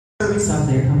of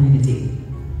their community.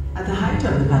 At the height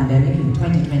of the pandemic in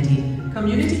 2020,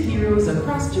 community heroes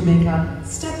across Jamaica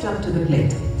stepped up to the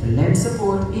plate to lend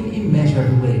support in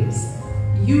immeasurable ways.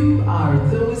 You are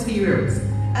those heroes,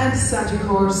 and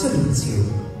Sagicor salutes you.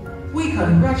 We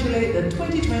congratulate the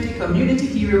 2020 community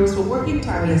heroes for working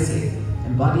tirelessly,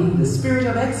 embodying the spirit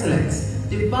of excellence,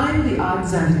 defying the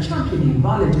odds and championing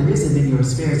volunteerism in your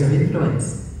spheres of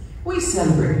influence. We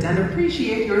celebrate and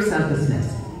appreciate your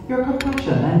selflessness, your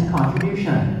compassion and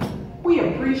contribution. We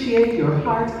appreciate your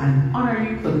heart and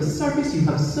honor you for the service you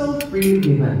have so freely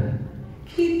given.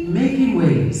 Keep making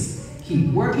waves.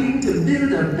 Keep working to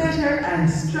build a better and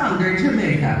stronger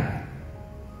Jamaica.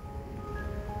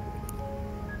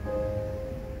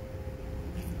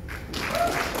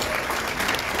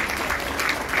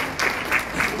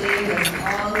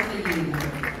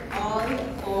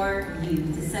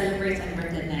 To celebrate and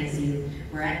recognize you.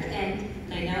 We're at the end,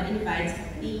 and I now invite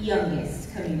the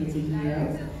youngest community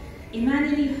hero,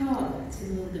 Emmanuel Hall, to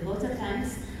move the vote of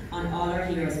thanks on all our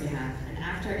heroes' behalf. And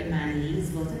after Emmanuel's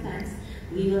vote of thanks,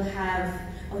 we will have,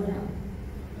 oh no,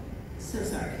 so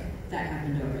sorry, that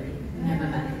happened already, never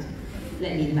mind.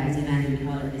 Let me invite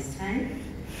Emmanuel Hall at this time.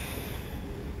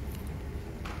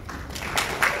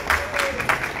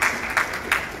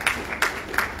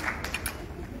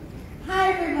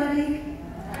 Hi everybody.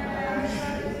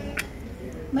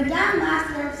 Madame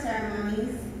Master of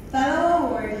Ceremonies, fellow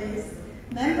awardees,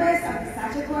 members of the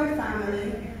Sagicor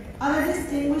family, other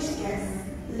distinguished guests,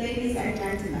 ladies and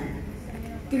gentlemen.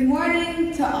 Good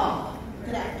morning to all.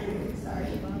 Good afternoon,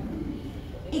 sorry.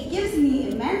 It gives me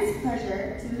immense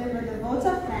pleasure to deliver the vote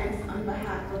of thanks on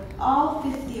behalf of all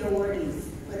 50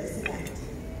 awardees for this event.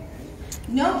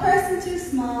 No person too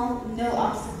small, no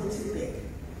obstacle too big.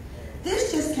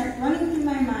 This just kept running through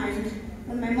my mind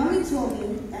when my mommy told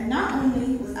me that not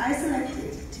only was I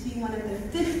selected to be one of the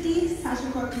 50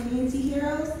 Sagicor community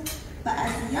heroes, but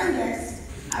as the youngest,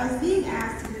 I was being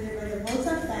asked to deliver the vote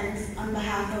of thanks on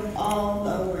behalf of all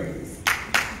the awardees.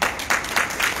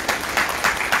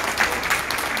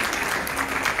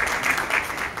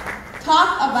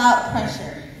 Talk about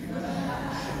pressure.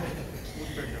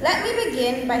 Let me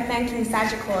begin by thanking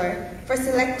Sagicor for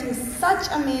selecting such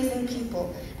amazing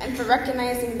people and for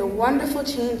recognizing the wonderful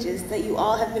changes that you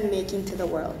all have been making to the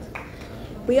world.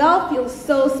 We all feel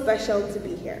so special to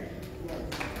be here.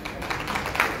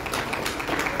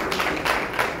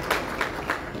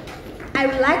 I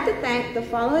would like to thank the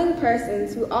following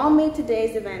persons who all made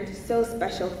today's event so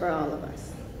special for all of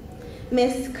us.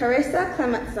 Miss Carissa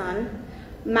Clementson,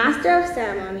 Master of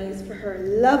Ceremonies, for her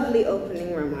lovely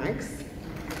opening remarks.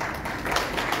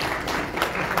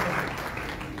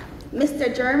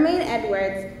 Mr. Jermaine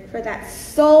Edwards for that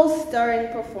soul-stirring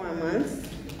performance.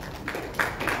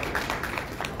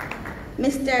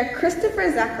 Mr.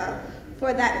 Christopher Zaka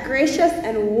for that gracious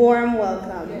and warm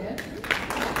welcome.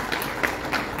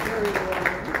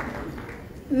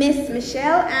 Miss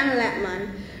Michelle Ann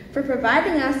Letman for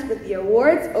providing us with the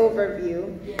awards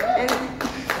overview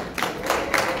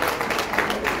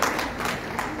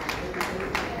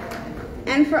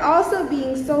and for also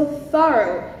being so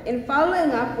thorough in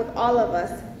following up with all of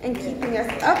us and keeping us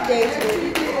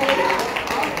updated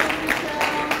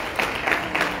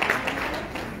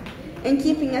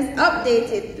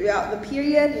throughout the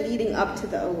period leading up to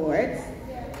the awards.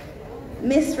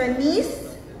 Miss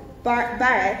Renice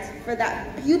Barrett for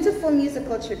that beautiful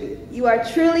musical tribute. You are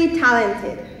truly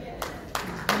talented.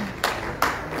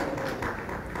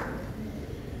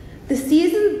 The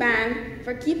seasoned band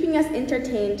for keeping us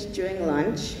entertained during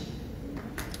lunch.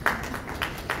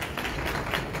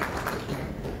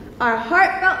 Our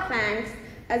heartfelt thanks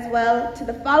as well to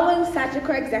the following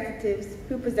Sagicor executives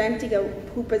who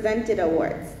presented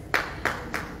awards.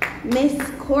 Miss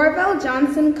Corval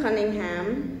Johnson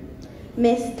Cunningham,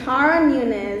 Miss Tara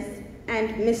Nunez, and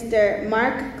Mr.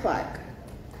 Mark Clark.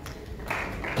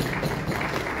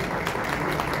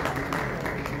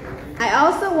 I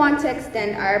also want to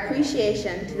extend our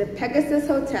appreciation to the Pegasus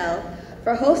Hotel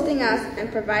for hosting us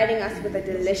and providing us with a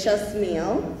delicious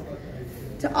meal.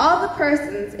 To all the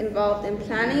persons involved in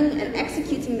planning and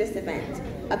executing this event,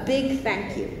 a big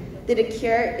thank you. The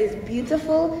decor is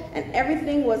beautiful and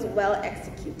everything was well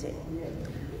executed.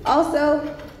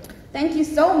 Also, thank you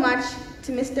so much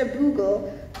to Mr.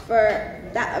 Bogle for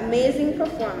that amazing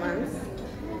performance.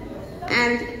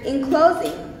 And in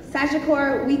closing,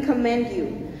 Sagicor, we commend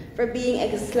you for being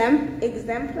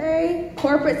exemplary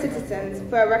corporate citizens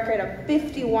for a record of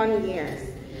 51 years,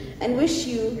 and wish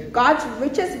you God's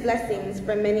richest blessings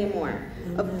for many more,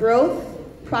 of growth,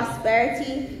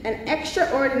 prosperity, and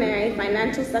extraordinary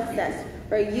financial success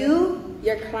for you,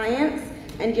 your clients,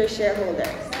 and your shareholders.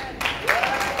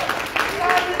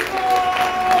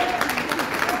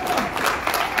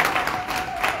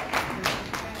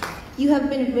 You have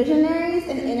been visionaries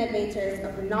and innovators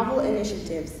of novel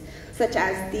initiatives, such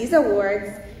as these awards,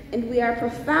 and we are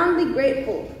profoundly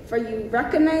grateful for you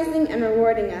recognizing and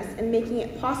rewarding us and making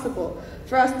it possible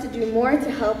for us to do more to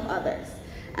help others.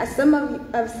 As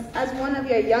one of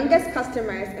your youngest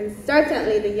customers, and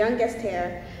certainly the youngest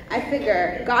here, I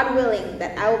figure, God willing,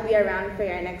 that I will be around for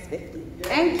your next 50.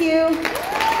 Thank you.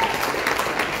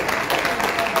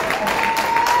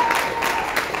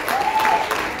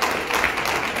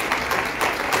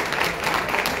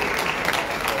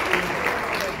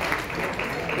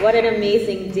 What an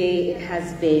amazing day it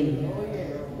has been.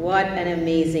 What an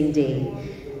amazing day.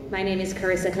 My name is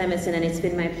Carissa Clemenson, and it's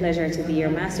been my pleasure to be your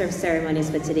Master of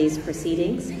Ceremonies for today's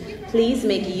proceedings. Please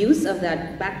make use of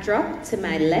that backdrop to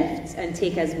my left and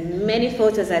take as many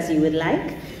photos as you would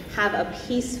like. Have a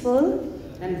peaceful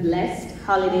and blessed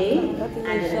holiday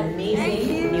and an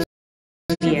amazing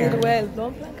new year.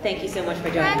 Thank you so much for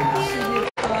joining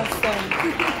us. Awesome.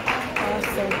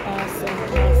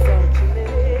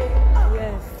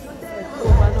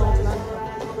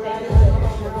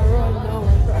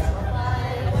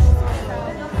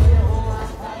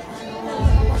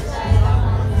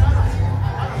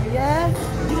 Yes. Yes.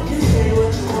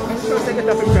 Take a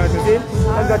picture, you see?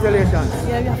 Congratulations.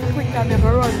 Yeah, you have to quick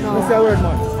camera run now. Mr.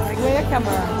 Wordman. Where your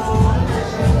camera?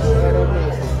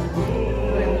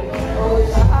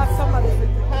 Ask somebody.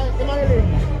 Hi, come on, Lily.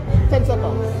 10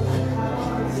 seconds.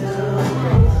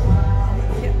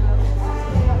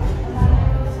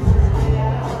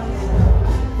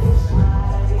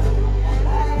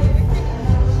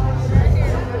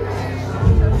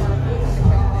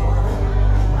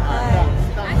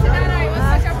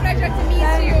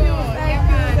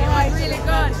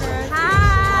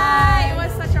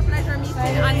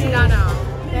 Aunty Donna.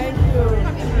 Thank you.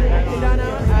 Aunty Donna,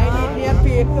 I need me a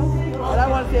pic. All I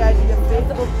want to say, I need a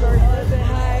Facebook person. Say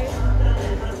hi.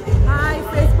 Hi,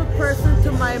 Facebook person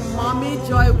to my mommy,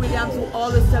 Joy Williams, who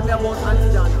always tell me about Aunty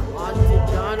Donna. Aunty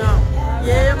Donna.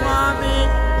 Yeah, mommy.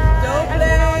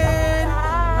 Dublin.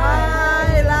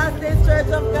 Hi. Last Day Church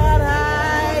of God.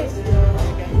 Hi.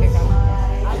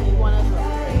 I need one as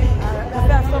well. If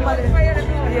that's somebody.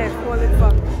 Yes, hold it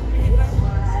for me.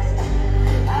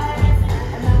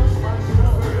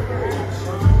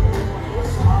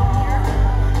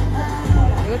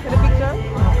 Look at the picture.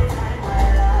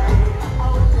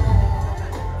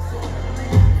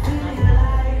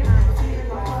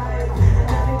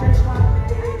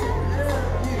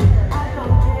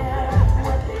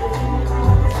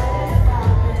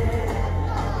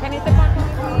 Can you take one for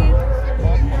me, please?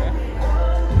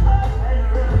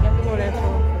 You have to go there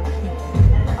for.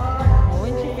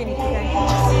 When she finishes, you can.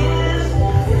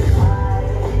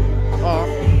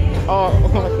 Okay. Oh,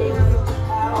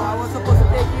 I was supposed to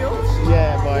take you?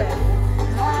 Yeah, but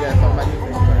somebody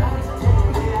said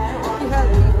She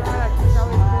helped me. Alright, shall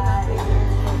we go and take it?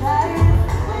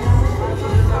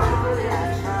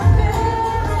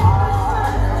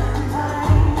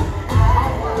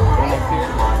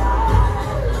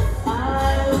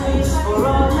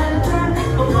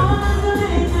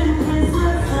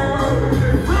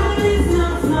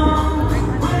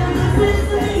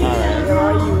 Where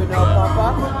are you now,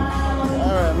 Papa?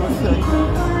 Alright, let's see.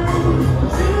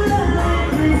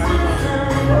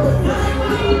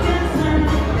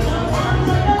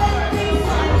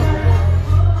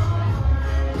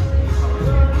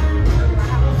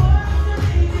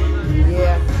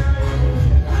 Yeah.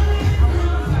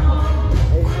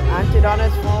 Is Aunty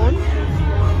Donna's phone?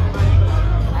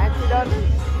 Aunty Donna?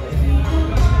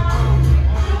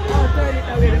 Oh, turn it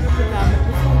away. Let me put it down.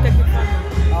 This won't take it from me.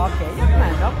 Okay,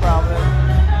 man, no problem.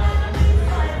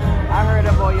 I heard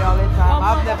about you all the time.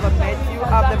 I've never met you.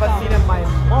 I've never seen it. My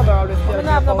mother always tells me about you. I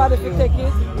don't have nobody to take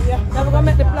it. Yeah. Never gonna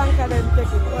make the plank and then take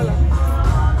it. Hold on.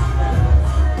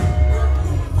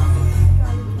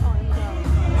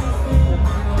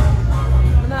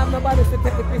 I don't have nobody to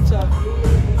take the picture. I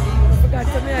forgot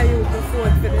to me I use the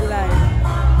phone for the live.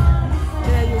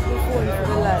 May I use the phone for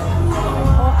the live.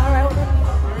 Oh, alright.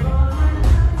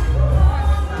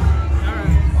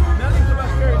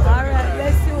 Alright,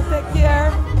 bless you. Take care.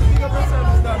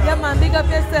 Yeah, man, big up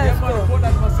yourself.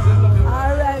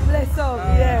 Alright, bless up.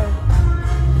 Yeah.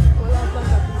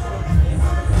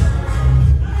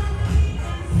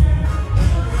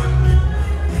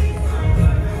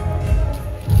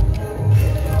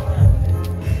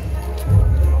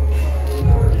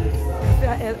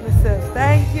 Help myself.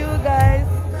 Thank you, guys.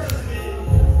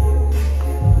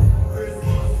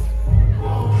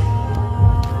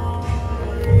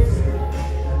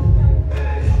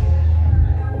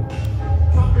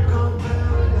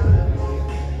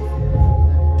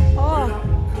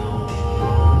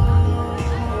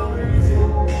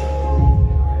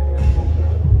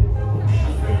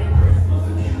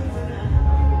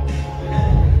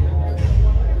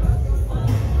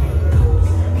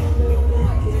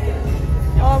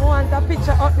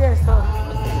 picture up there, so.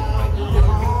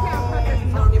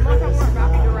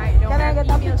 Can I get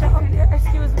a picture up there?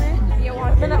 Excuse me. You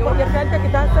want You can take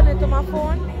it and send it to my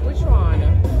phone. which one?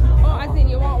 Oh, as in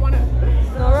you want one?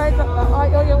 No, right?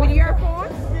 You With your phone?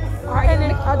 Or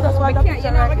any, I just want a picture.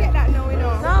 You never get that now, you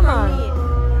know. No, man.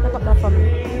 Look up that for me.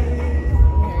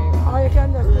 Or you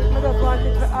can just, I just want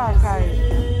it to archive.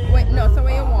 Wait, no, so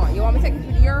what you want? You want me to take it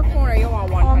with your phone or you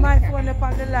want one? Oh, my phone is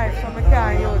on the light, so I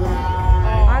can't use it.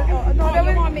 No, Oh,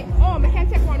 you want me? Oh, I can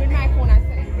take one with my phone and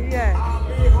send it. Yeah.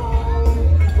 You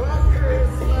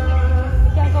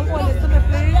can come hold it to me,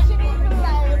 please. No,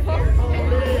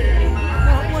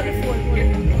 hold the phone.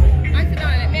 Aunty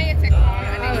Donna, let me take one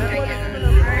and then you can get it.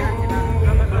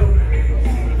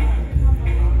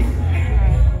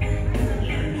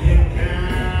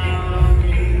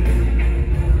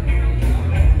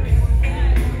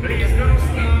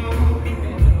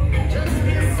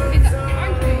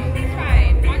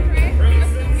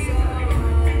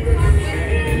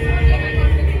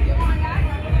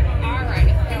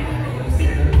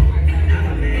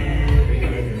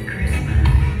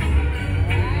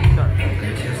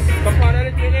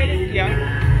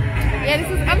 Yeah, this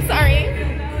is, I'm sorry.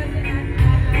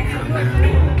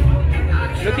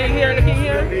 Looking here, looking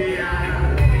here.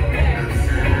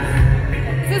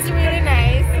 This is really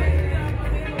nice.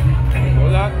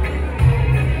 Hold on.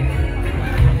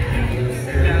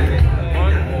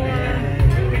 One more.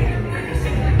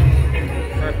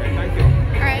 Perfect, thank you.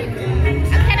 Alright.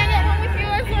 Can I get one with you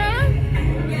as well?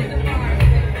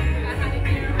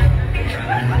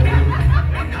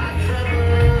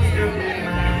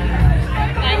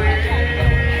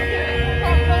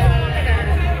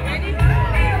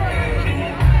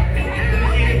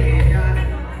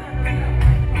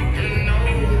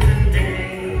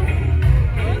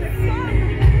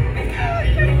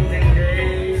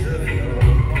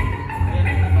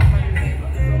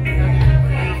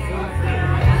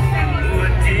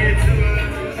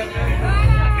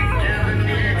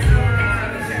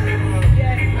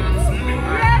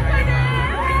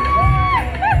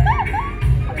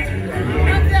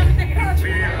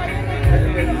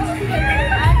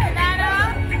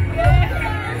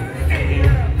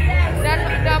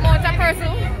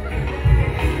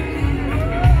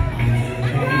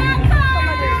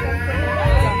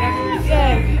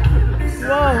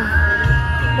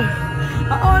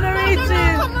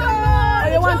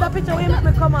 Picture will make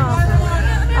me come off.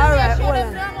 Alright, hold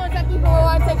on. Hold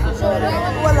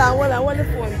the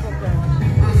phone.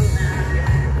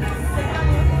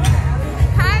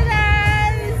 Hi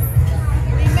guys!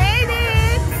 We made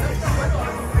it!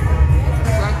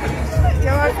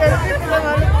 You want to tell people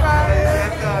about the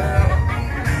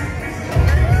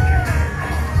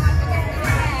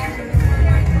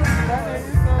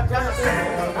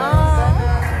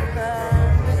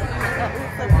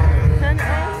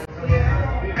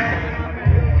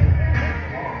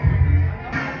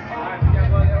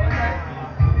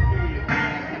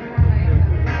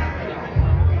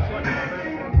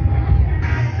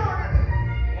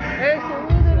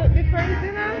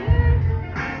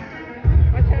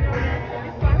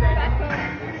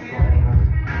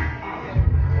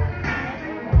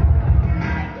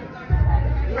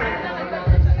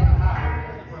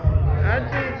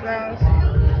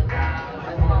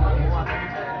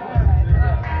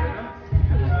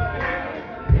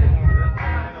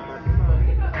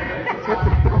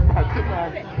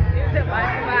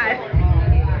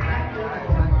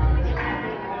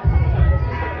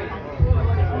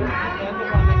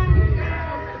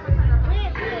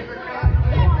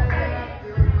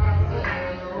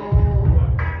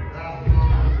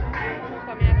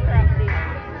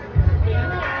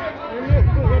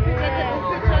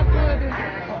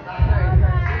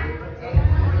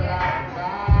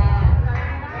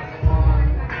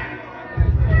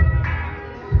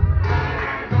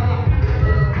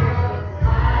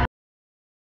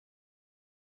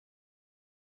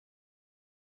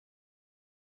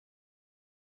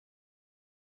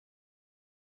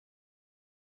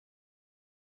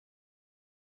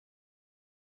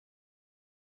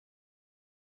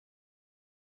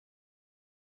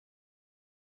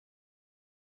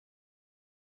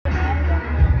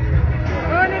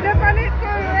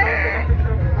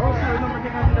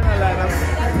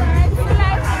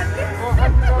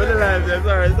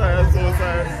Sorry, I'm so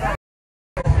sorry.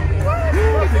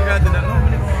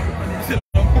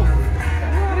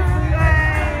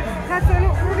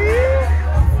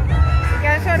 Can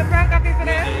I show the prank copy for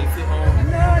them?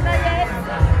 No, not yet.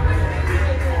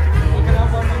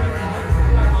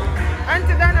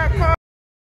 Aunty Donna, come.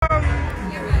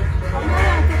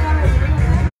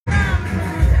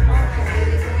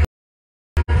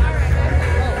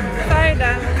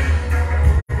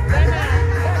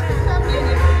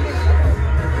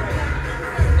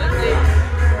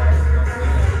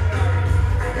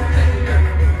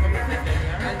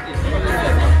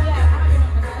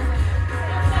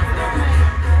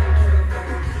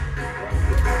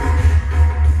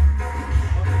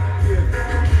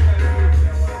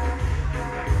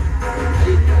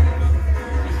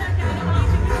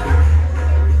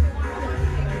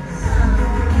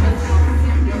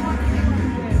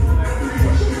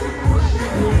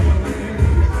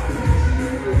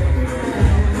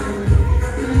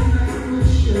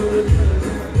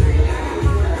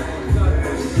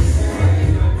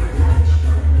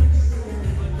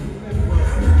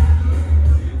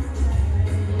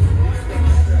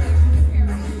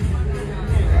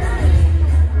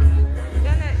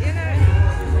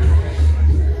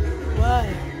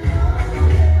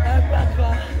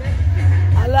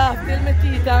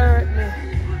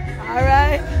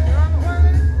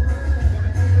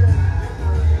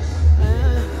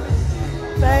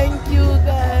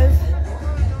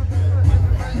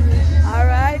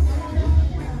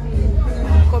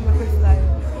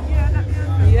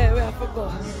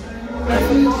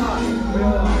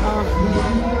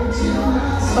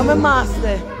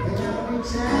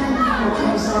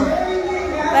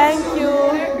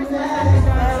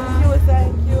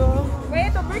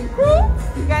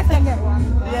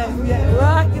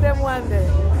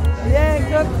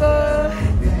 Coco.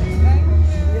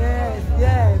 Yes,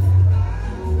 yes.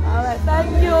 All right, thank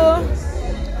you.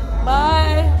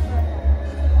 Bye.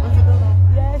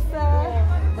 Yes, sir.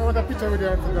 I want a picture with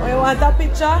you. Oh, you want a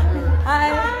picture? Hi.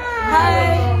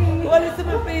 Hi. You want to see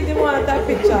me, please? You want a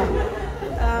picture?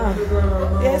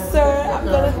 Yes, sir. I'm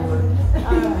going to...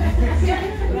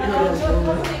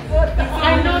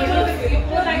 I know Joseph. You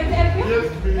put like that.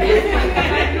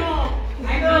 I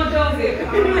know Joseph.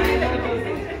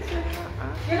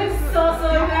 You look so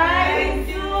nice.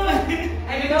 I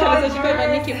know. Tell us about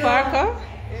Nikki Parker.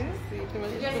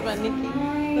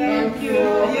 Thank you.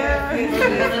 Yeah.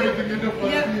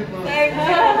 Thank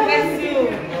you. Bless you.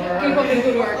 Keep up the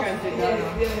good work, Aunty Donna.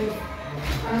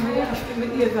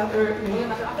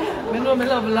 I know I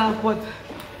love laugh, but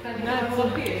That's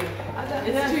okay.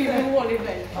 It's true, you won't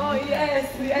event. oh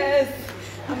yes, yes.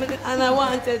 And I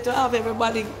wanted to have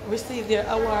everybody receive their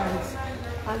awards.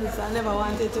 And so I never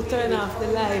wanted to turn off the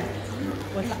live,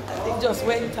 but it just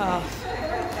went off.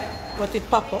 But it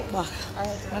popped up back.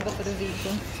 Alright, I'll go for the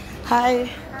vehicle. Hi.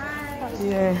 Hi.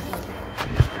 Yeah.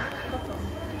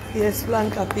 Yes,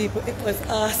 Blanca people, it was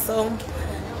awesome.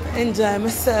 Enjoy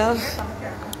myself.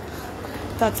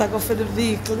 Thought I go for the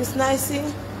vehicle. It's nice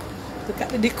here. Look at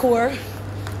the decor.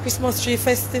 Christmas tree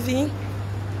festive.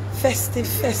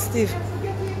 Festive.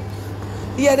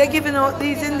 Yeah, they're giving out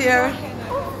these in there.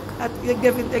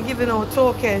 They're giving out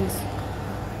tokens.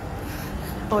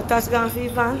 Oh, that's gone for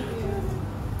Ivan.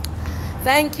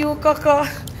 Thank you, Coco.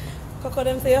 Coco,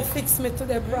 them say you fix me to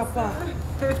the proper.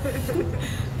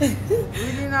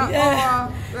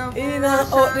 Yeah. In and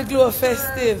out the glow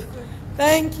festive.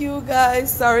 Thank you,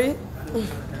 guys. Sorry.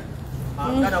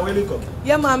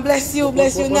 Yeah, man. Bless you.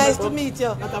 Bless you. Nice to meet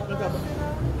you.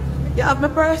 You have my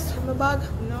purse? My bag?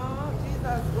 No,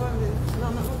 Jesus, go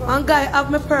One guy have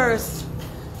my purse.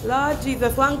 Lord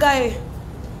Jesus, one guy.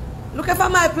 Look at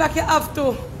my plaque you have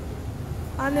to.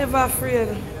 I'm never afraid.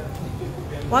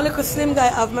 One little slim guy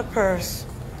have my purse.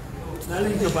 Yeah,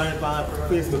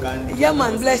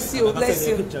 man. Bless you. Bless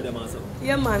you.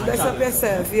 Yeah, man. Bless up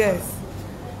yourself. Yes.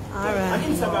 All right.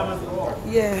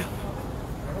 Yeah.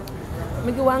 I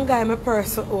give one guy my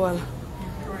purse for all.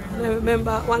 I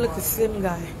remember one little slim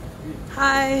guy.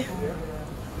 Hi.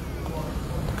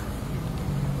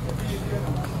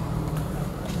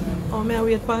 Oh, may I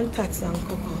wait for Tats and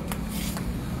Coco?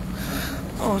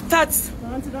 Oh, Tats.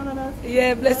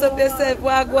 Yeah, bless up yourself.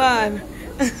 Wagwan.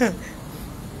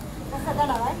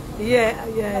 Yeah.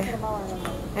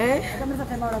 Eh?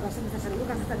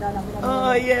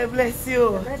 Oh, yeah, bless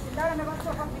you.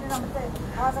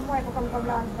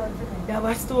 You have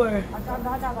a store?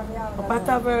 A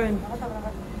tavern?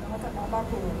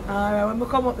 Alright, when we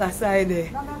come up that side there.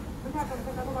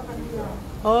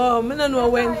 Oh, I don't know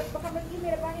when.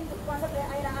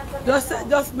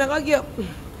 Just make a give.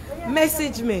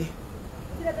 Message me.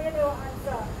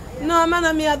 No,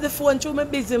 man, me at the phone through my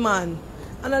busy man.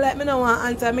 And I like me no want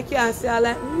answer. I can't say I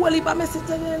like what if I message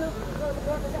again.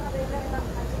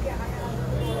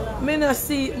 Me no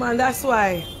see it, man, that's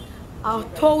why.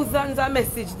 Thousands of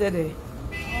messages today.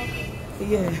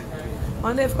 Yeah.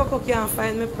 Wonder if Coco can't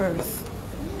find my purse.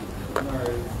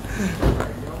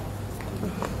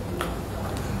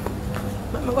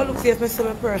 I'm going to look see if I see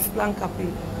my purse, Blanca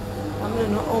people. I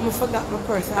don't know, oh, I forgot my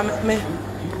purse. I make my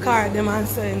card, them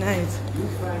answer nice.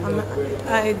 I'm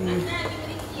ID.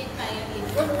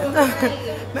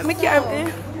 Me can't,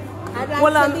 I'd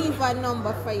like to leave a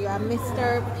number for you. I'm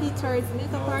Mr. Peter's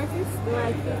makeup artist,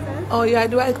 Dwight Peters. Oh, you are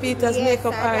Dwight Peters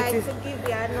makeup artist. I'd like to give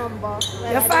you a number.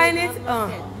 You find it?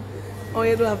 Oh,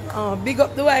 you do have big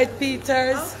up Dwight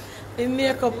Peters, the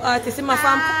makeup artist. He's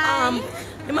from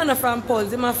he's not from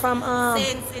Pulse, he's from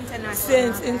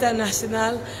Saints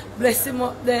International. Bless him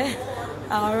up there.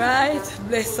 Alright,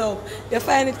 bless up. You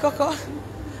find it, Coco?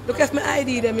 Look at my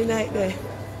ID them in night there.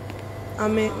 I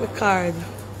make my card.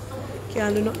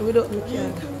 Can't do nothing without my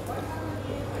card.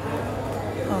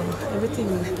 Oh,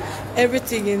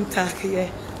 everything intact, yeah.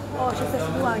 Oh, she said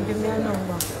she want to give me a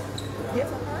number. Yeah.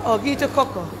 Oh, give it to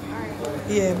Coco.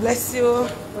 Yeah, bless you.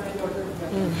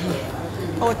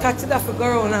 Oh, touch it off and go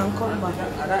around and come back.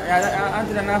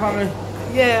 Aunty Donna family.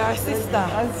 Yeah, our sister.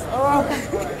 Oh,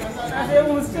 it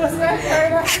was just like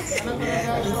her.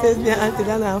 He says me Aunty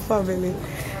Donna family.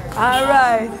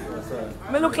 Alright.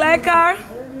 Me look like her?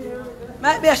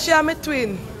 Might be a share me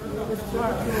twin.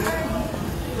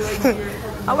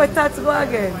 I wait her to go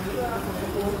again.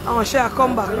 I want to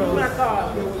come back around.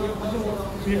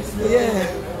 Yeah.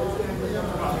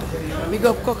 Big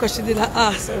up Coco, she did an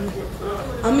awesome.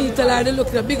 And me tell her to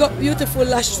look at big up beautiful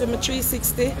lash from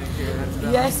 360.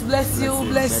 Yes, bless you,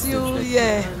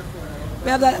 yeah. Me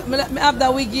have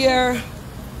that wig here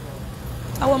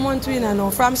Our month we now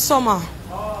from summer.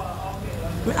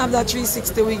 I have that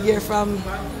 360 wig here from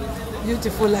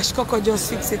Beautiful Lash. Coco just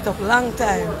fixed it up long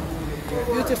time.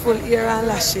 Beautiful hair and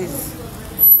lashes.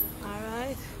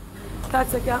 Alright.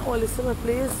 That's can hold this to me,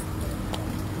 please.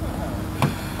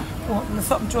 Oh,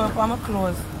 something throw up on my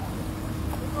clothes.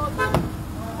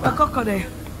 Where Coco there?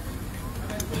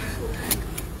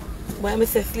 Why I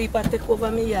say sleep and take over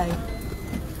my eye?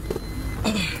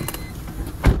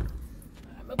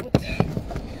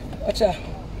 Watch out.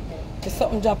 There's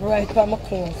something drop right on my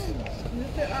clothes.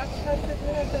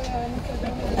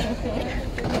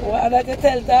 What did you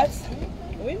tell that?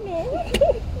 We know.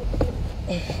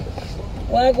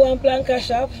 Want to go and plan cash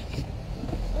shop?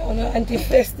 On an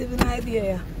anti-festive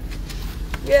idea.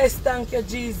 Yes, thank you,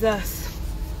 Jesus.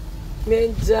 Me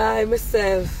enjoy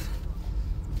myself.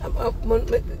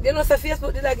 You know, so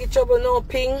Facebook did I get trouble? No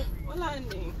ping. Okay.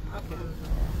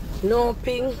 No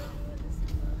ping.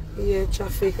 Yeah,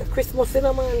 traffic. Christmas, you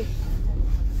know, man.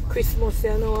 Christmas,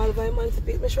 you know, all of my man to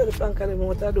pick me sure the plank of them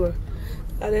out the door.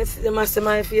 And then see them as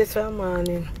my face for the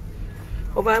morning.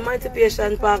 Over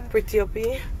emancipation park pretty up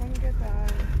here.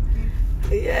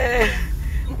 Yeah,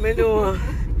 me know.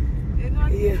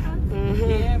 Yeah.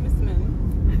 Yeah, Miss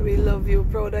Millie. We love you,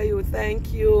 proud of you,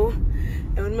 thank you.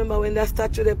 And remember when that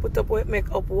statue they put up with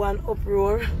make up one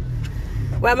uproar.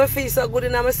 Well, I feel so good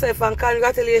in myself, and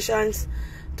congratulations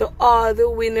to all the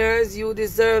winners. You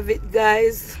deserve it,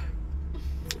 guys.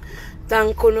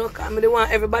 Thank you. I don't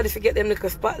want everybody to get them like a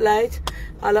spotlight.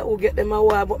 All who get them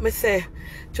award. But me say,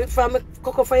 truth from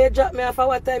Coco for you drop me off, at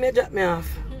what time you drop me off?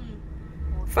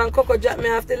 From Coco drop me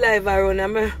off the live around.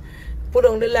 I put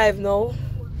on the live now.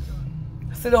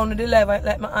 Sit down to the live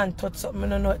like my aunt touch something. I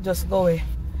don't know, just go away.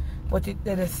 But it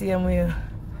did the same way.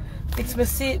 Fix my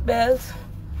seat belt.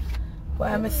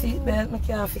 Why my seat belt? I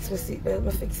can't fix my seat belt.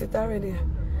 I fix it already.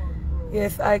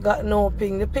 Yes, I got no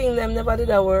ping. The ping them never did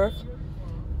that work.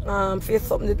 Face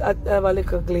something that have a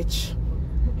little glitch.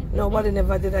 Nobody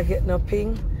never did I get no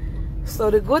ping. So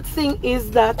the good thing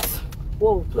is that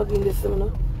whoa, plug in this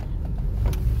now.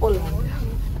 Hold on.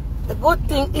 The good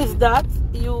thing is that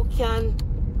you can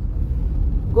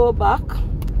go back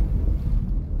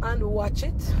and watch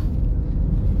it.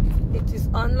 It is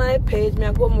on my page. Me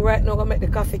I go right now go make the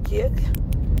coffee cake.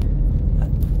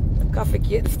 The coffee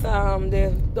cake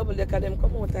the double decker them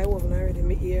come out I oven already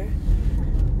me here.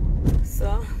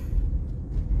 So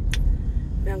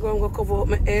I'm going to go cover up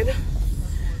my head,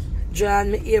 draw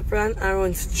on my apron and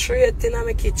run straight in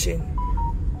my kitchen.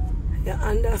 You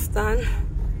understand?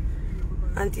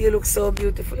 Until you look so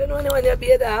beautiful. You know when you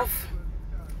beard off.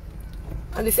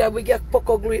 And this year we get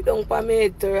Coco glue it down for my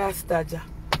head to Rastaja.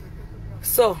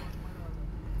 So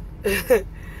I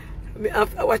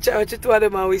have to watch out what you two of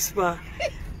them and whisper.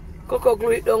 Coco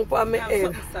glue it down for my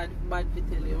head.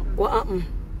 What happened?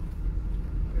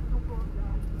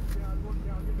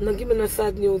 No give me no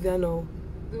sad news there now.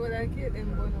 Do what I get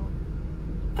them bono.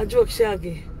 A joke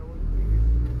Shaggy.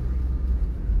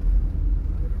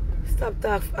 Stop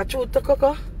talk. A truth to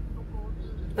Coco?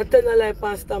 I tell a lie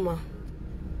past ma.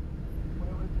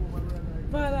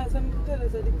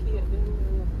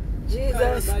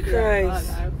 Jesus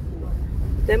Christ.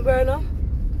 Them burn up?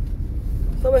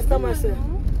 So what's Tama say?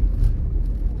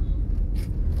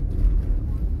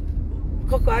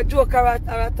 Coco, a joke or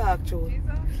a talk truth?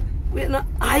 Wait, no,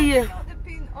 I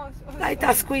like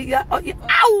a squeak. Yeah. Oh, yeah.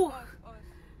 Ow!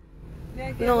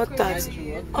 No touch.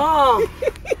 Oh,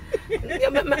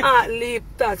 you make my heart leap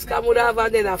touch. Come would have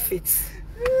another fit.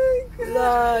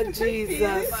 Lord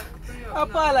Jesus.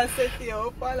 Opala said to you,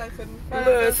 Opala said,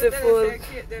 merciful.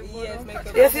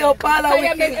 Yes, you Opala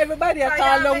wicked. Everybody are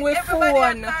calling with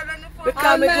phone.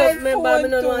 Because I just remember I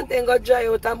don't want to go dry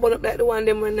out and burn up like the one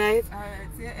them one night. Alright,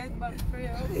 so your head back for you.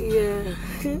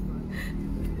 Yeah.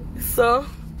 So,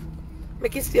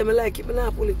 make it stay. I like it. I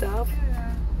not pull it off.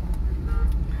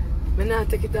 I not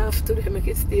take it off today. Make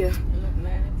it stay. Look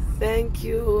nice. Thank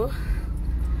you.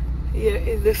 Here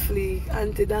is the flea.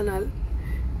 Aunty Donna.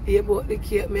 Here bought the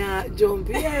cake. Me a jump.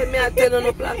 Yeah, me a tell on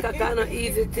the plank. I can't no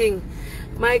easy thing.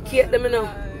 My cake, them you know,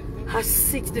 has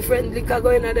 6 different liquor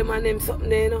going at them and them something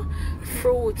there, you know.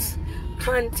 Fruits,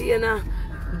 container,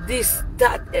 this,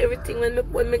 that, everything.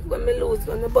 When me lose,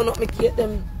 when me burn up my cake,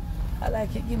 them. I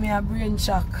like it, give me a brain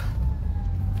shock.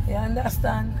 You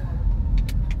understand?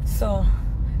 So,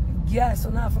 yeah,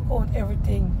 so now I have to count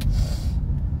everything.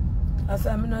 As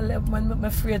I'm not left when I'm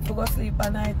afraid to go sleep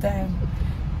at night time.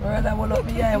 I'd rather roll up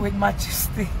my eye with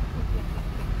majesty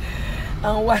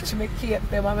and watch me cake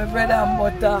them and my bread and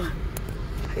butter.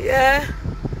 Yeah.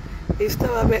 Each time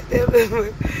I make them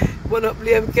burn up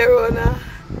blame Corona.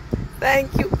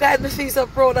 Thank you. guys, I feel so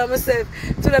proud of myself.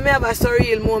 Today I have a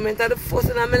surreal moment. That's the first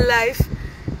in my life.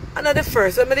 And not the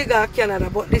first. When I go to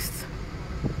Canada, but this.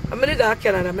 When I go to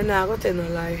Canada, I'm not going to tell no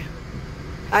lie.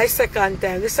 I second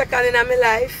time. The second in my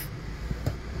life,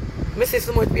 I see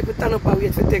so much people turn up and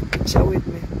wait to take picture with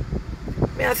me.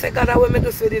 I say, God, when I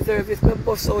do for deserve it, I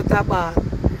bust out a ball.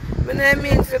 I don't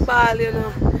mean for ball, you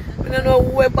know. I don't know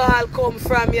where ball come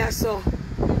from here, so.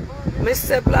 I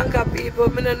say Blanca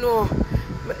people, I don't know.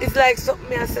 It's like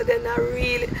something I said, they're not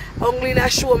really, only in a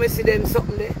show I see them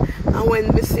something there. And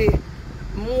when I see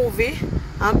movie,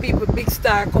 and people, big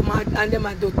star come out and them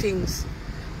do things.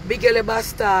 Big eleba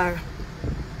star.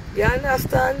 You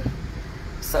understand?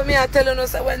 So I tell you,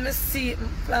 so when I see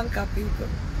Blanca people,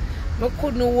 I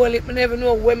couldn't hold it, I never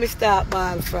know where I start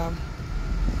ball from.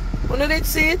 You know did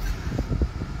see it?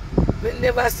 I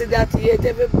never see that yet.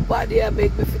 Everybody I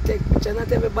beg me to take picture.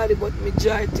 Not everybody, but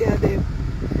majority of them.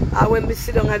 And when I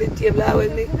sit down at the table,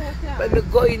 when I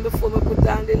go in before I put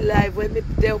on the live, when I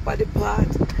there up at the part.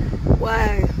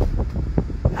 Why?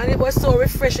 And it was so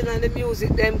refreshing and the music,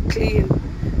 them clean.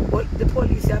 But the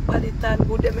police are body tan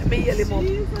good, they make me yell him up.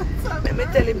 Let me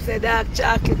tell him, say, dark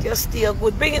chocolate, you're still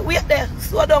good. Bring it, wait there.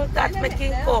 Slow down, touch, make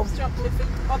him come. Obstructing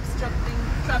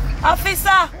traffic. Officer,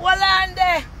 hold on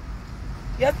there.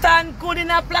 You turn good in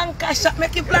a planka shop,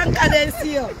 make a planka then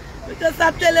see you. Because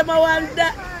I tell him I want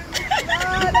that.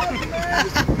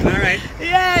 Alright.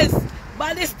 Yes.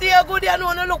 But it's still good, you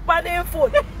know, look for them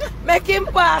foot. Make him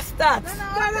pass that.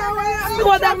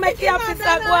 So that make the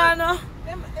officer go on.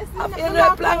 You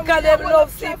know, planka them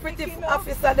love see pretty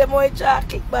officer, them want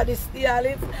chocolate, but it's still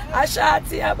a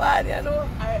shorty about, you know.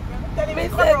 Me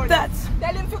say that.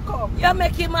 Tell him to come. You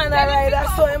make him on a rider,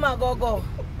 so him a go.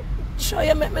 Sure,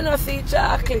 you make me not see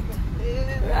chocolate.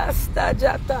 Rasta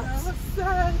Jata.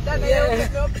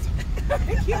 Yeah.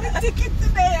 Give me ticket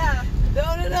today.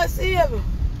 Don't you not see him?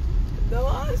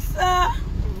 Don't sir.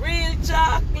 Real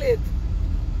chocolate.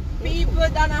 People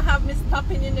don't have me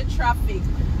stopping in the traffic.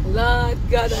 Lord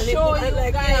God, and Show I you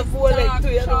like guys bow like too,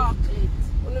 you know. chocolate.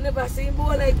 You never seen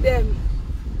bow like them.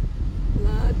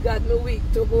 Lord God, me weak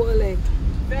to bow like.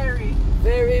 Very.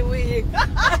 Very weak.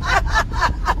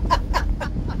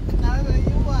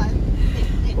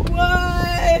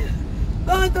 Why?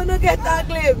 Don't get a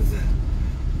glimpse.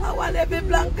 I want every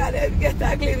Blanca to get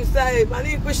a glimpse of him. And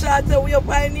if we shot him, we up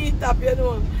by knee tap, you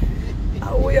know.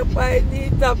 And we up by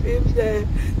knee tap him there.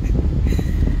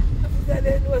 After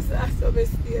that, I saw me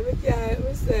stay. I can't help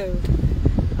myself.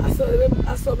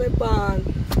 I saw me born.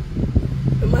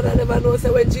 My mother never knows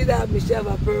when she had me, she have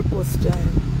a purpose,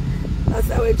 child. That's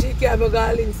why when she came, I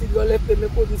go links, she go left me, I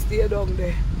couldn't stay down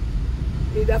there.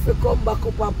 You'd have to come back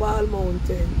up a Ball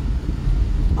Mountain.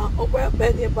 And up where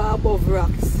many above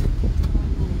rocks.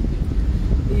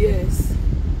 Yes.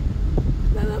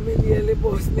 Then I'm in nearly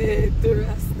bust me head to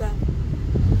Rasta.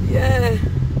 Yeah.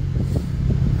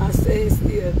 I say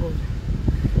stay good.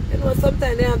 You know,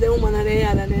 sometimes they have the woman in the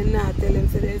yard and they not tell them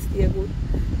say they stay good.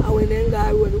 And when they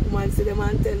go with the woman see them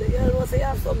and tell them, you know, say you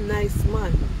have some nice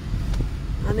man.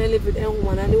 And they live with the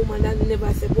woman and the woman that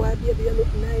never say, boy baby, you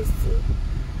look nice too.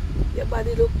 Your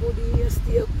body look good, you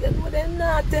stay good. You know, they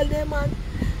not tell them man.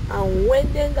 And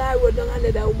when they go down and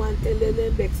let the woman tell them they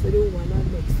vex for the woman and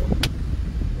vex up.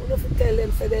 You know if you tell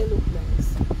them say they look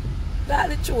nice. That's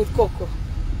the truth, Coco.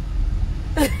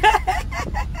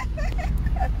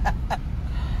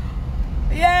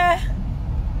 Yeah.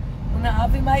 When I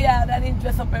have in my yard and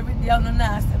dress up every day and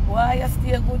I say, boy, you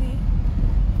stay good.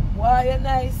 Boy, you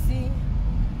nice.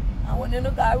 And when you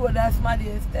look at the road, that's my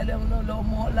days, tell them no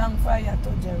more long fire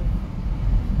to Jerry.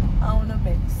 I want to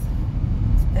vex.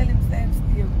 Tell him same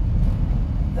still.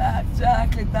 Dark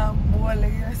chocolate and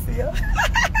bowling, you see?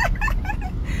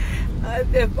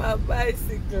 And then for a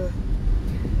bicycle.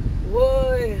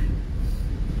 Boy.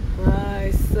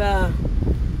 My son.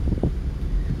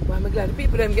 But I'm glad the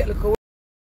people them get look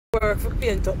work for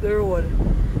paint up the road.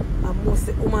 And most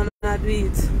of the women do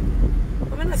it.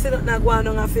 I'm not saying nothing going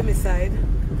on off my side.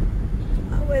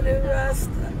 And when the rest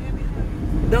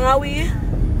down away.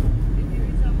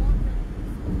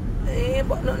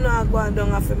 But nothing going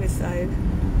down off my side.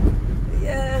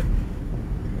 Yeah.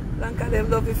 Blanca them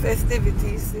love the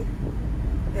festivities. See?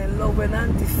 They love an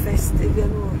anti-festive, you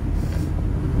know.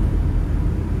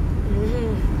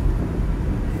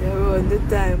 You run the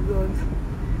time, don't.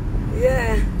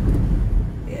 Yeah.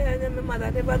 Yeah, and then my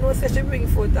mother never knows that she bring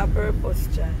forth a purpose,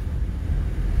 child.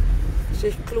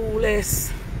 She's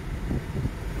clueless.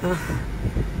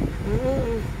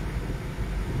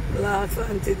 Last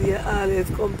Aunty Donna always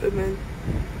compliment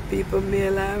people,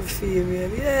 male and female.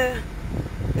 Yeah.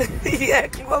 Yeah,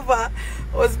 Clover,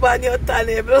 husband, you're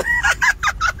tannable.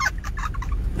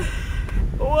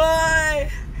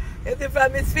 Why? If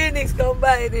Miss Phoenix come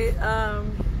by the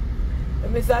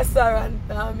Mr. Sarah and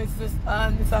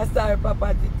Mr. Sarah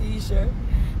property t-shirt.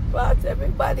 But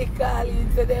everybody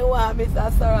calling say they want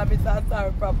Mr.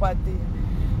 Sarah property.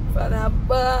 From a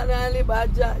barn and live a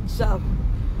shop.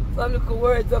 Some little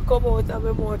words will come out and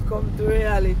my mouth come to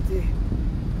reality.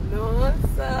 No,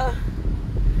 sir.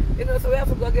 You know, so we have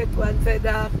to go get one say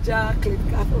dark chocolate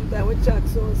because sometimes we chat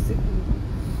so sitting.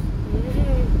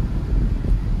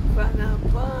 From a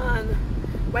barn.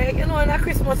 But you know, in a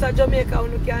Christmas at Jamaica,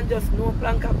 when you can just know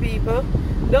planka people.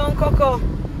 Don't Coco.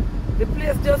 The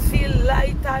place just feel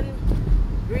light and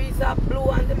breeze are blue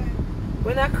and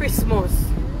when at Christmas,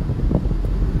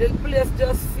 the place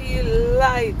just feel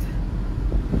light.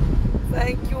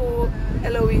 Thank you,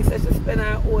 Eloise. I should spend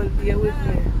our whole day with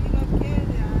me.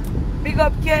 Big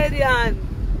up Cadian.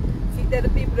 See that the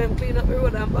people them clean up the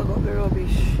road and bag up the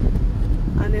rubbish.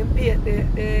 And then paint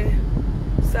the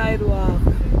sidewalk.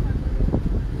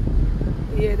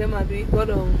 Yeah, them are doing it go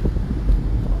down.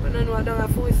 I don't know, I don't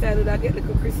have full side I get the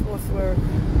Christmas work.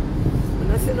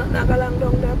 And I see nothing go along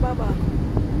down there, Baba.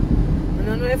 I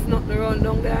don't know if nothing run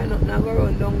down there, nothing go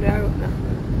run down there.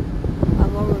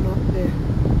 I'm going to run up there.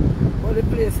 But the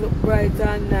place look bright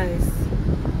and nice.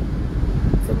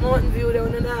 So Mountain View, they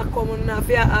don't come and not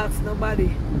fear ask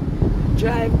nobody.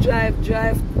 Drive,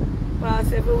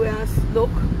 pass everywhere and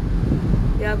look.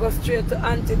 Yeah, go straight to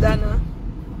Aunty Donna.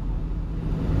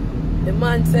 The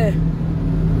man say,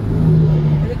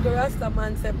 the Rasta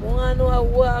man say, one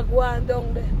walk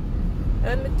down there.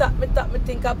 And me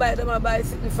think about them, I buy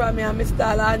sitting from me and me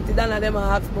stall Aunty Donna them and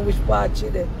ask me which part she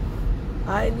there.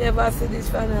 I never see this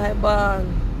from I born.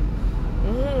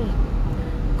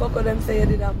 Coco them say you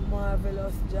did a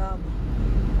marvelous job.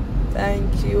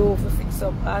 Thank you for fix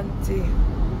up Auntie.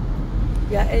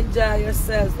 Yeah, enjoy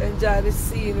yourself, enjoy the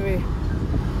scenery.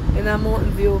 In a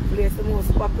Mountain View place, the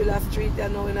most popular street you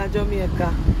know in a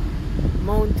Jamaica.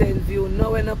 Mountain View,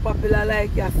 no we're not popular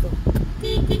like that. So.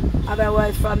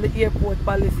 Otherwise from the airport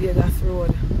policy that's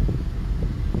road.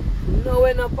 No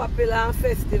we're not popular and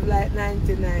festive like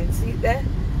 99. See there?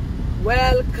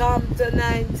 Welcome to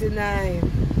 99.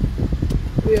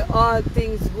 Where all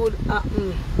things good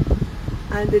happen.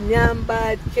 And the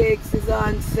Nyambad cakes is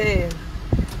on sale.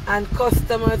 And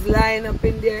customers line up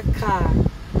in their car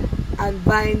and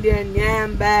buying their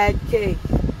Nyambad cake.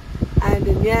 And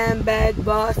the Nyambad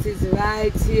boss is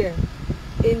right here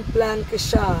in Planka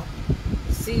shop.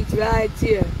 See it right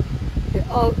here. The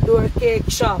outdoor cake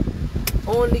shop.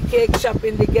 Only cake shop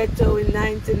in the ghetto in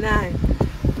 99.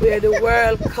 Where the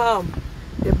world come.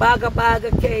 The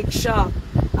Bagga cake shop.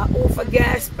 Who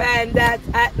forget spend that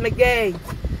at my gate?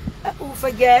 Who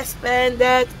forget spend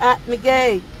that at my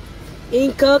gate?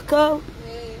 In Coco?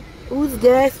 Who's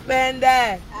gas spend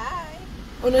that? Hi.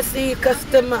 Wanna see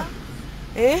customer?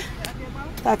 Eh?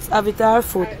 That's Avatar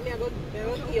food.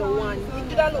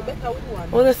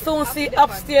 Wanna soon see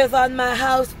upstairs on my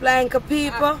house plank of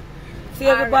people. See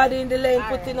everybody in the lane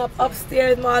putting up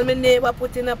upstairs. All my neighbor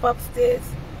putting up upstairs.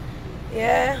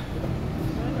 Yeah?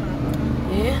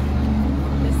 Yeah?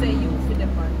 They say you for the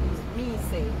parties. Me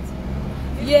say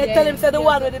it. Yeah, tell him say the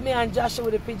one with me and Joshua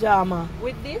with the pyjama.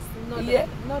 With this? No, yeah.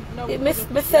 No. Me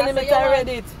send him it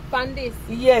already. Pan this?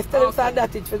 Yes, tell him say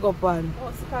that it for go pan.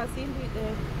 Oh, so can't see him do it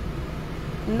there.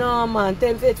 No man, tell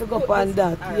him say it for go pan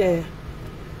that. Yeah.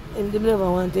 And they never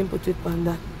want him put it pan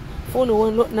that. Phone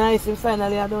won't look nice and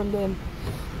finally I done them.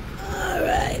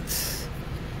 Alright.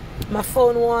 My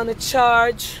phone want to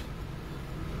charge.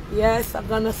 Yes, I'm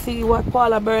gonna see what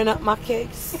Paula burn up my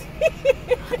cakes.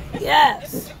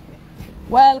 Yes.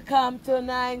 Welcome to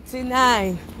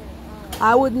 99.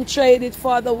 I wouldn't trade it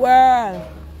for the world.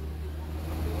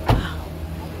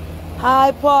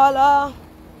 Hi Paula.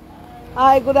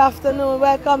 Hi, good afternoon.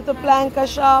 Welcome to Planka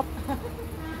Shop.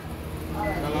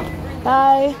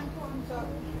 Hi.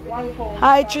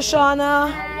 Hi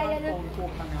Trishana.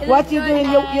 What you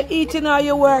doing? You eating or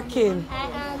you working?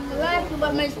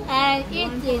 And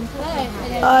eating.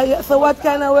 So what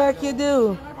kind of work you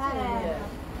do?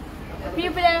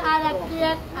 People that are up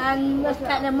here and just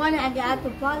collect the money and they have to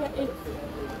follow it.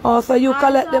 Oh, so you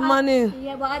collect the money?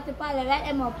 Yeah, but I have to follow, let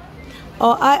them up.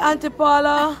 Oh, hi Auntie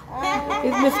Paula.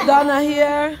 Is Miss Donna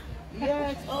here?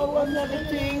 Yes, oh, and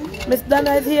everything. Miss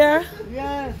Donna is here?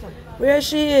 Yes. Where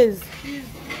she is? She's,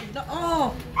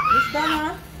 oh, Miss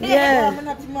Donna? Yes. I'm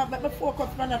not before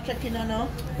focus on her checking her now.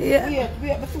 Yeah.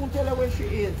 Wait, but soon tell her where she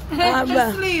is.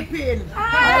 She's sleeping.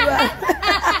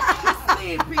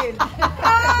 She's sleeping.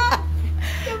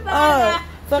 Oh,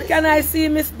 so can I see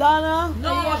Miss Donna?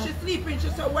 No, she's sleeping. She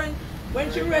said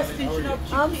when she resting, she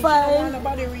don't I'm fine.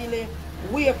 nobody really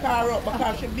wake her up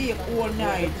because she bake all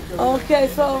night. Okay,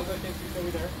 so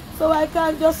I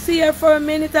can't just see her for a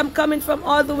minute. I'm coming from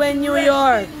all the way in New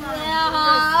York.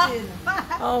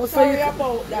 Oh, so sorry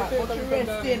about that, but she's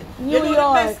resting. New York. The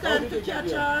best time to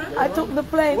catch her? I took the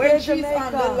plane when to she's Jamaica.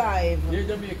 on the live. You're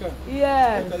Jamaica?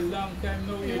 Yeah. It's a long time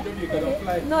now you're Jamaica, don't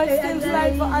fly. No, it's still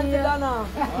flight for Aunty Donna.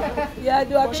 Yeah, I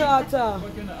do a charter.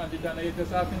 But you know Aunty Donna, you're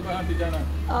just asking for Aunty Donna.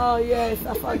 Oh yes,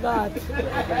 I forgot.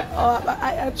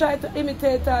 I try to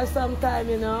imitate her sometime,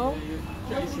 you know.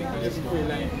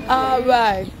 All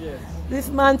right. Yes. This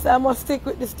month I must stick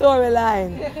with the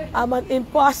storyline. I'm an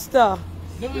imposter.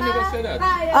 No, you never said that.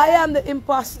 I am the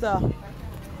imposter.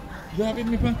 You have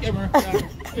me on camera.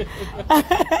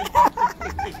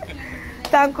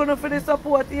 Thank you for the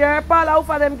support. Here, Paul, how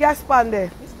for them gas pan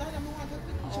there?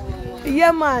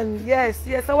 Yeah, man. Yes.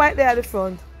 So right there at the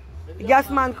front. The gas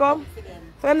man come.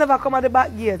 So him never come at the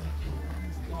back gate.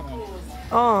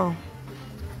 Oh.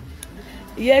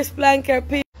 Yes, Planker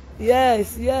P.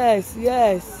 Yes.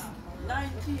 19.5.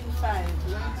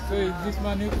 So this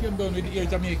man who came down with Air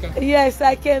Jamaica? Yes,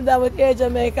 I came down with Air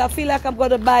Jamaica. I feel like I'm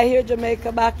going to buy Air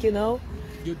Jamaica back, you know.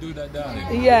 You do that down?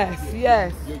 Yes.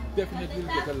 You definitely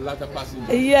get a lot of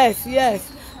passengers.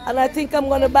 Yes. And I think I'm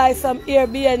going to buy some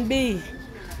Airbnb.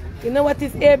 You know what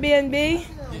is Airbnb?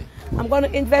 Yeah. I'm going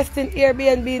to invest in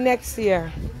Airbnb next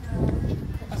year.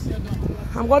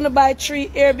 I'm going to buy 3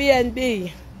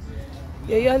 Airbnb.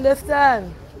 You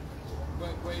understand?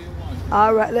 Where you want?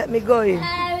 All right, let me go in.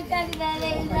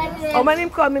 Oh, my name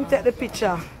come and take the picture.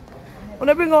 I'm going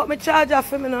to bring out my charger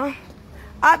for me now.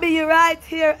 Abby, you right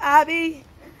here, Abby?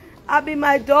 Abby,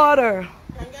 my daughter.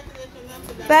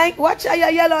 Watch your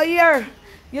yellow ear.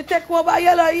 You take over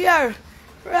yellow ear.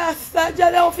 Rasta,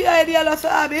 you don't feel the yellow, so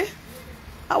Abby.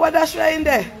 I want that right in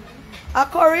there. A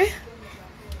curry.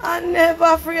 I'm never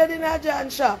afraid in a John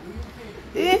shop.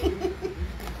 You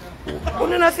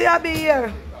don't see Abby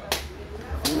here.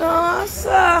 No,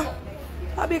 sir.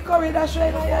 Abby curry that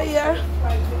right in your ear.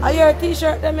 Are your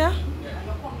t-shirt them, yeah?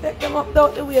 Take them up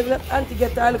down the way, let Auntie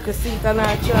get her little seat and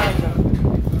her charger.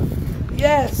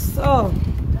 Yes, so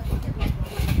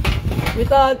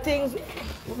with all things,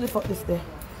 what the fuck this there?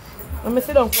 Let me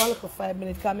sit down for a little 5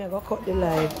 minutes, because I'm going to cut the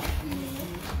live.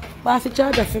 Pass the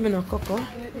charger for me now, Coco.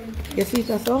 You see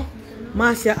it so?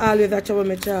 Marcia always a trouble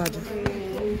my charger.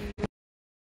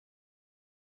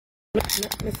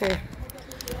 Let me say,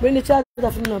 bring the charger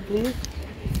for me now, please.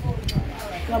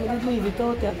 Come and leave it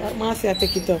out, Marcia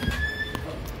take it up.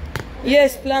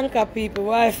 Yes, Planka people,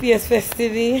 why face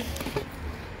festivity?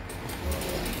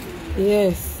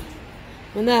 Yes.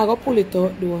 I'm not going to pull it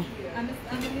out though.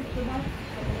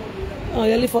 Oh,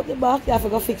 you lift up the back, you have to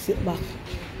go fix it back.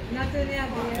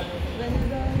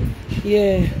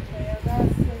 Yeah.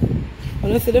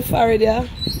 When you see the fire there,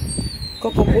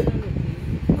 Coco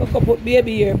put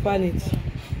baby ear upon it.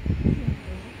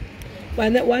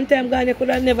 But one time gone, you could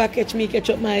have never catch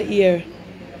up my ear.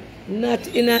 Not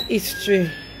in a history.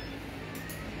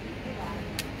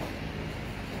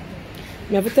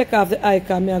 I have to take off the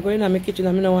icon. I go in my kitchen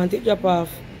and I don't want it to drop off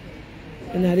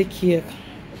in the cake.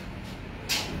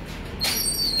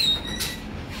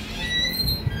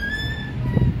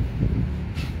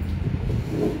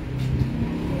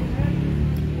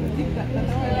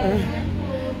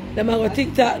 Them I go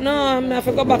TikTok. No, I have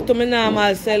to go back to my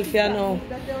normal self here now.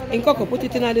 In Coco, put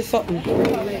it in the something.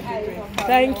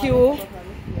 Thank you.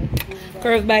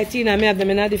 Curved by Tina, I have them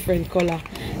in a different color.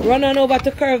 Run on over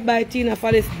to Curved by Tina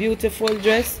for this beautiful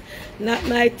dress. Not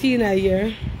my Tina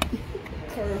here.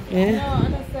 Yeah.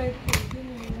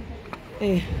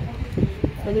 Hey,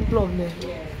 for the plug there.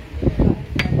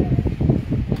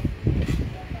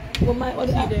 What my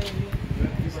other?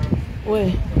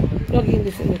 Wait, plug in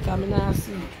this in the car. I don't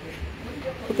see.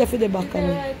 Put it for the back of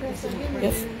me.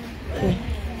 Yes.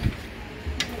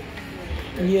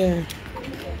 Yeah.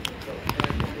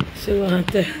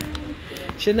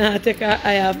 She not take her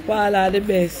eye off Paula the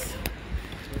best.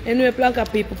 Anyway, Planka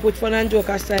people put fun and joke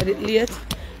aside it late.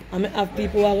 And I have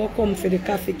people who are going to come for the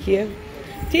coffee care.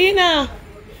 Tina!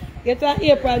 Get an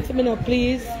apron for me now,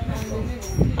 please.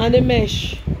 And the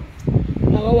mesh.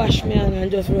 I'm going to wash my hand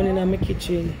and just run in my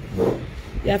kitchen.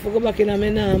 You have to go back in my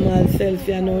normal self,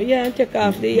 you know. Yeah, and take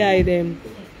off the eye them.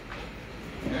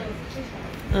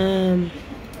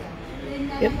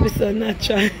 Yep, we're so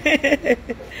natural.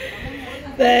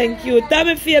 Thank you.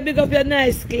 Tommy Fear, big up your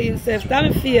nice clean self.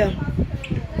 Tommy Fear.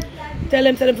 Tell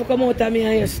them to come out of me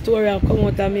and your story and come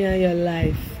out of me and your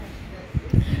life.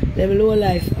 Them low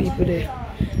life people there.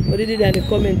 But they did in the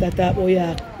comment that oh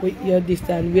yeah, you're this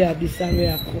and we are this and we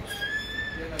are cool.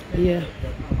 Yeah.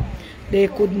 They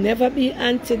could never be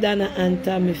Aunty Donna and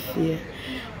Tommy Fear.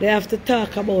 they have to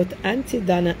talk about Aunty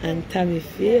Donna and Tommy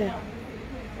Fair.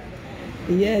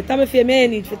 Yeah, Tommy Fair may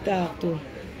need to talk to.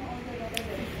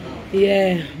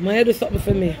 Yeah, may do something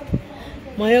for me.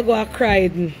 May go a cry.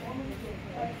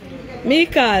 Me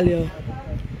call you.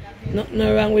 Nothing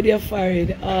wrong with your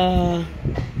forehead.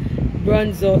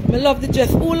 Bronze out. I love the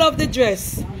dress. Who love the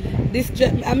dress? This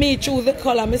dress, I me choose the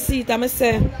color. I see it and I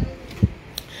say, I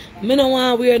don't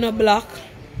want to wear no black.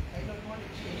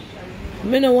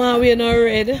 I don't want to wear no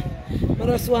red. I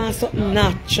just want something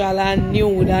natural and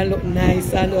nude and look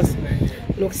nice and just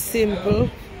look simple.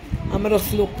 And I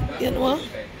just look, you know,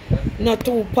 not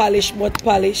too polished but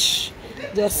polished.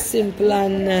 Just simple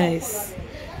and nice.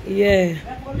 Yeah.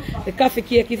 The coffee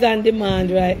cake is on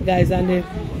demand, right, guys? And the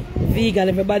vegan,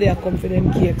 everybody are come for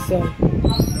them cakes. So,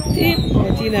 see,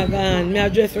 Tina gone. Me I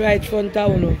dress right front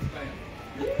town.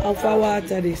 How far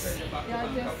water this?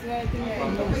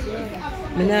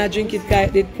 Me not drink it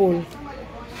because it pull.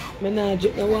 Me not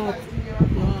drink the water.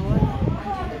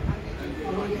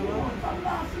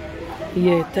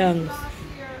 Yeah, thanks.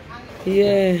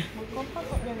 Yeah.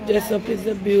 Dress up is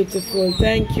beautiful.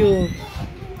 Thank you.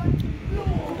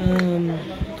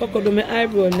 Coco do my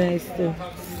eyebrow nice too.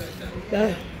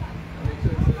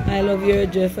 I love your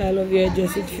dress. I love your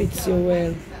dress. It fits you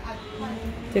well.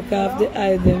 Take off the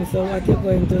item. So what you're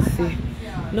going to see?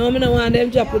 No, I don't want them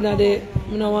dropping at the.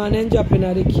 I don't want them dropping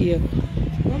at the cake.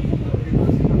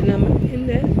 And I'm in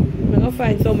there. I'm gonna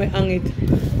find somewhere hang it.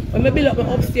 When I build up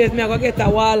my upstairs, I'm gonna get a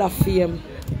wall of fame.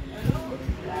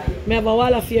 I have a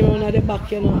wall of fame on the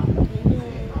back, you know.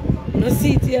 You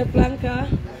see it here, Planka?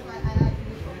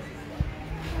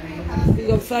 Big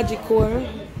up Sagicor.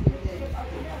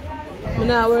 I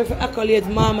now work for Accolade,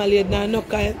 Marmalade, now no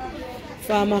kind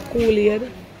for my Kool-Aid.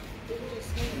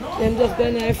 Them just go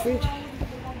in the fridge.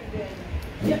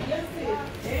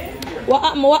 What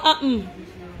happened? What happened?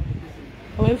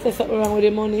 I want to say something wrong with the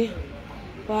money.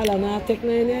 Well, I'm not taking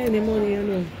any money, you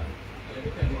know.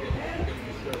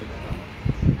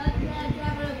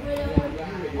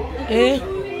 Eh?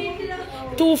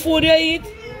 2 food you eat?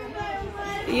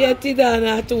 Yeah, Aunty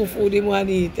Donna, 2 food you want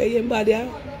to eat. You body?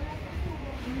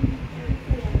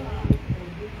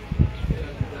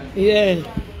 Yeah.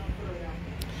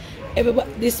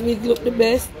 Everybody this week look the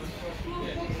best.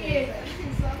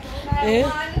 Eh?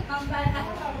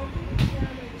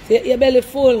 So your belly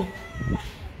full.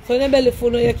 So when your belly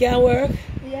full, you can't work?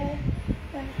 Yeah.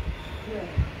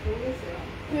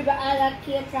 We got all that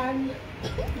cake and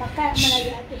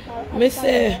I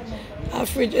say, a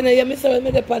fridge, you know, you say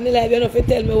when I go on the live, you know, if you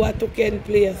tell me what to can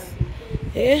place.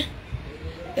 Eh?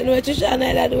 You know, Trisha and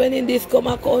I, when in this come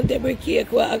account every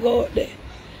cake where I go out there.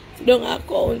 If you don't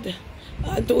account,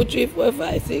 1, 2, 3, 4,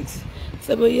 5, 6,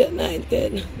 7, 8, 9,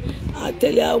 10. I'll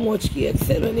tell you how much cake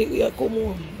sell when you come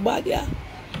home. Bad, yeah.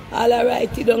 All I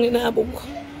write it down in a book.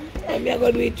 And I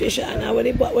go do it, Trisha, and when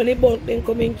the bulk then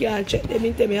come in, can check them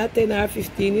in, tell me 10 or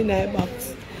 15 in a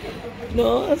box.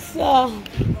 No, sir.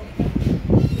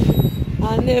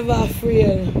 I'm never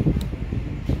afraid.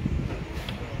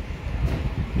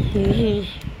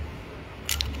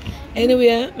 Anyway,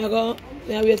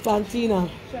 I wait for Tina.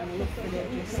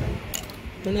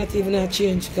 I'm not even a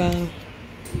change car.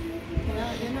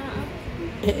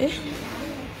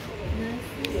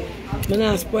 I'm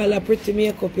not spoil a pretty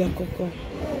makeup, your Coco.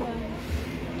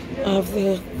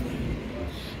 After.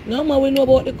 No, man, we know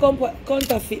about the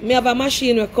counterfeit. I have a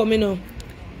machine will come, you know.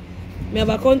 I have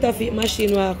a counterfeit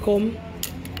machine will come.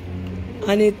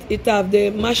 And it have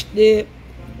the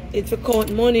it for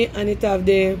count money and it have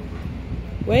the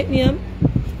what name?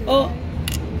 Oh,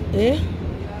 eh?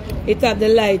 It have the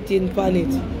lighting on it.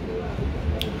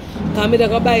 Because I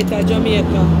go buy it at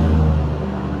Jamaica.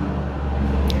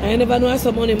 I never know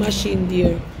some money machine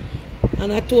there.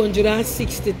 And at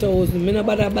 260,000. I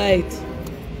never buy it.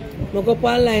 I go up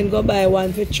online, go buy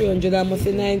one for 300, I must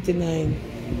say $99.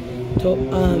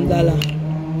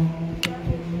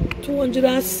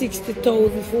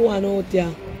 260,000 for one out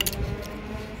there.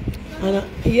 And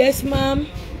yes, ma'am.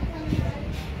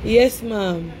 Yes,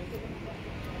 ma'am.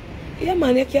 Yeah,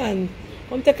 man, you can.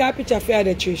 Come take a picture for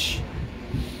the Trish.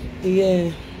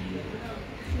 Yeah.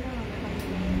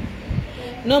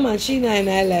 No, man, she not in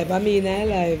her life. I mean, in her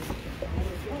life.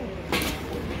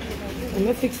 I'm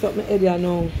going to fix up my head here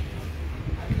now.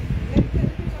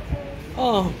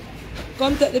 Oh,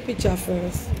 come take the picture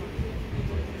first.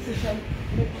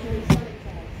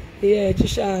 Yeah,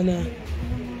 Trishana.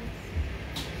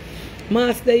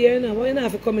 Mask there here now. Why you not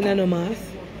have to come in and no mask?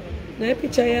 Now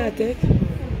picture you take.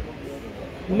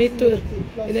 Me too.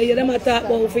 You know, you don't talk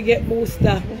about if you get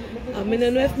booster. I mean, I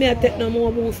don't know if I take no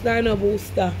more booster or no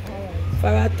booster. For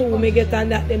a 2, I get on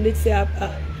that, them did say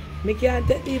I can't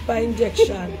take deeper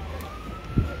injection.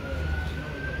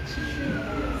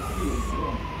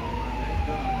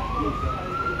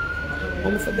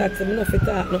 I forgot to not fit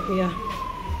out nothing here.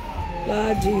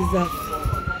 Lord Jesus.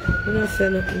 I don't say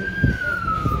nothing.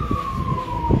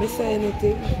 I say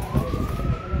anything.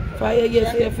 For you, you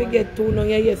say if you get 2, now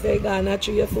you say you're gonna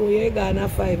 3, so you're gonna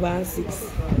 5 and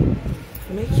 6.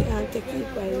 I can't take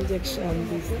deeper injection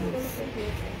business.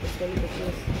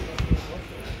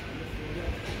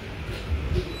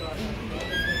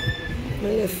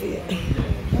 Let's see.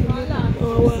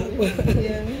 Oh, wow.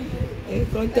 Yeah. You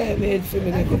can't tell me it's for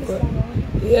me.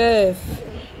 Yes.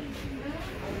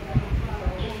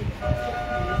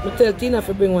 I tell Tina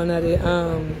to bring one of the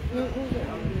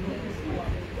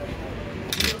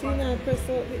Tina, press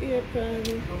out the ear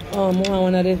probably.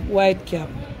 One of the white cap.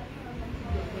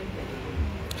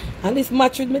 And this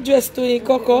match with my dress too,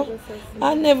 Coco.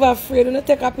 I'm never afraid. When I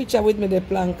take a picture with me, the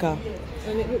planka.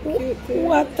 And it look cute too.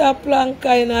 What a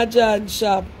planka in a judge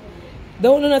shop.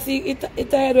 Don't you see it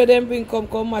tired where them bring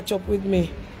come match up with me.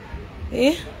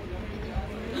 Eh?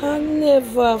 I'm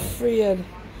never afraid.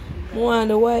 I want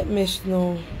the white mesh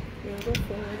now.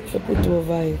 To put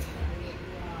over it.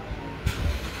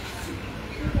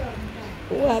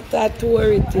 What a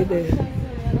tour today.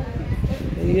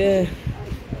 Yeah.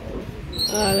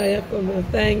 All right, come.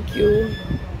 Thank you.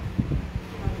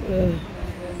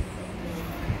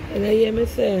 And I hear me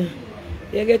say,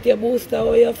 you get your booster,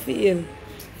 how you feel?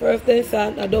 First they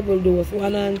start a double dose,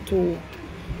 1 and 2.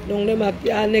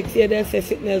 Then next year they say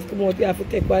sickness come out, you have to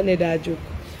take another joke.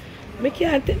 I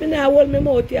can't take me now hold my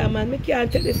mouth here, man. I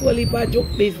can't take this whole heap of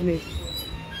joke business.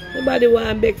 Nobody want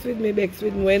to vex with me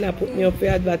when I put me up for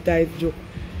advertise joke.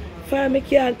 For me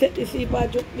can't take this heap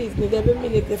of joke business every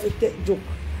minute if you take joke.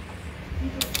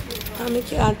 And I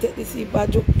can't take this heap of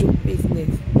joke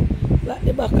business. Like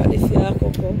the back of this year,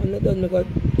 Coco, and I done me got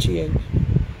change.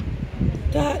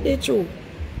 Talk the truth.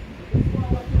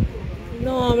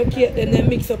 No, I can't then they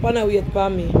mix up and I wait for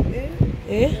me.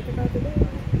 Eh?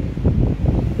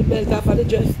 The belt off of the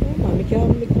dress. No, man, I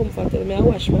can't be comfortable. I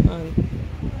wash my hand.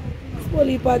 It's a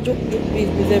heap of joke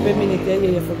business every minute.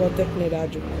 You forgot to take me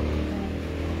that joke.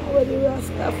 How do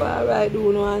Rastafari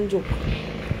do no and joke?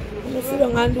 I sit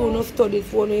down and do no studies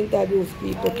for no introduce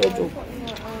people to joke.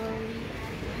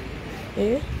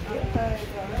 Eh?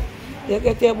 You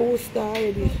get your booster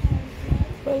already.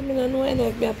 Well, I don't know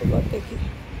enough I forgot to take it.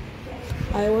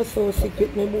 I was so sick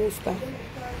with my booster.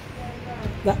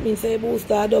 That means a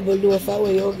booster a double dose of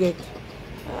what you get.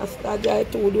 I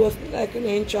started 2 doses like you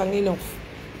ain't strong enough.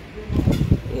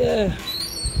 Yeah.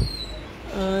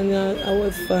 And I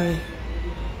was fine.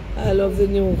 I love the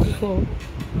new one.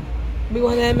 Big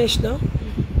one I mesh now?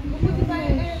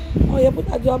 Oh, you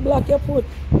put a job black you put.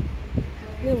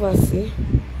 Never see.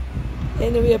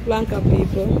 Anyway, planka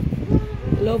people.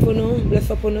 Love you know, bless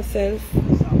up on yourself.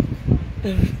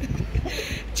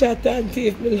 Chat and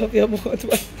teeth, me love your mouth.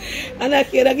 And I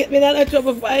can't get me in no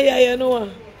trouble for you, you know.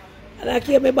 And I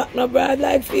can't me back no broad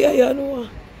like fear, you know.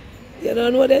 You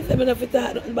don't know they say me not fit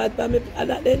talk nothing bad for me. And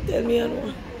that then tell me, you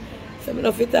know. So me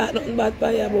not fit talk nothing bad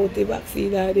for you about the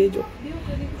vaccine or the joke.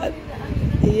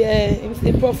 Yeah, him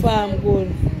still perform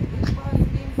good.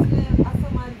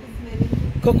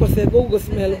 Coco said Google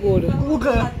smell good.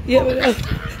 Google? Yeah, but I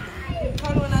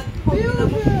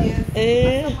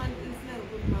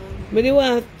don't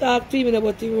want to talk to him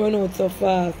about him run out so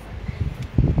fast.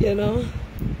 You know?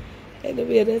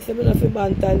 Anyway, they say I don't have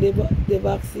bantan the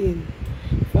vaccine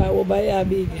for over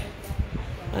big.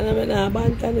 And I'm not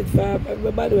bantan it for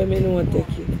everybody when I know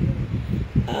take it.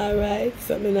 Alright,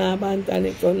 so I'm not bantan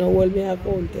it so no hold me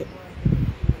accountable.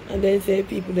 And then say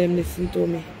people them listen to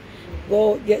me.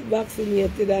 Go get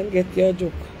vaccinated and get your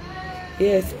joke.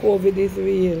 Yes, COVID is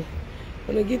real.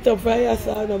 When you get up for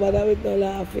yourself, nobody with no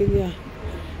laughing ya.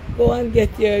 Go and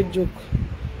get your joke.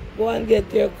 Go and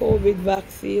get your COVID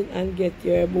vaccine and get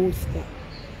your booster.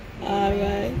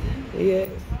 Alright? Yes.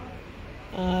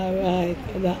 Alright.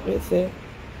 And that me say.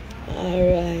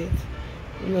 Alright.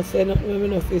 I'm not saying nothing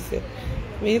when I don't say.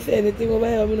 Me say anything over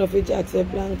here, I'm not fit chat say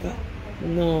Blanca.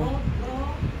 No.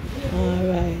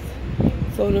 Alright.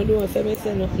 So no don't say me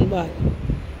say nothing bad.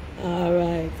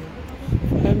 Alright.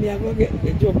 And me I go get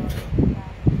the joke.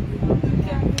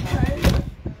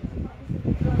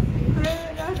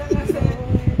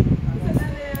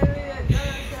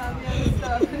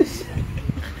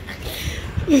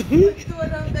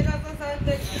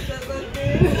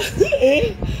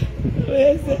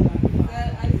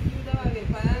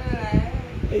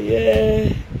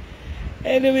 Yeah.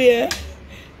 Anyway,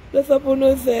 let's up on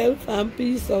yourself and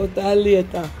peace out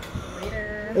later.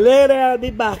 Later I'll be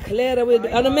back. Later with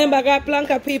and remember, got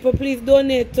Planka people, please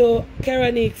donate to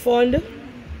Keranic Fund.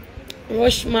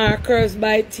 Rush Markers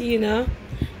by Tina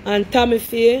and Tommy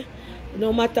Faye.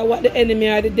 No matter what the enemy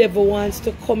or the devil wants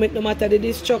to commit, no matter the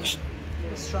destruction.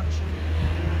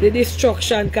 The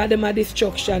destruction, because them are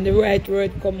destruction, the right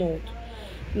word come out.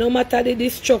 No matter the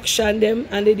destruction them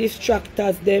and the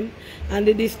distractors them and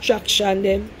the distraction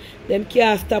them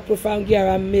can't stop her from giving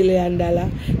her $1 million.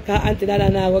 Because Aunty Donna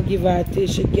now will give her till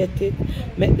she get it.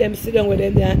 Make them sit down with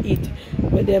them and eat.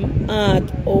 With them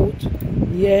heart out.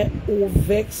 Yeah, who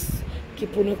vex.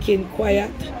 Keep on kin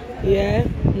quiet. Yeah.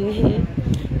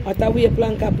 After we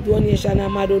plank up donation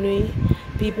and madonna.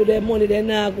 People their money they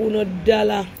not go no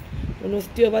dollar. We don't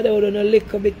stay over there with a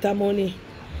little bit of money.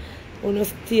 We don't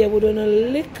stay with a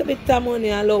little bit of money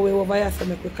and allow we over here so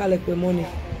make we collect the money.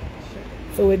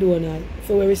 For we donor,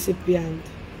 for we recipient.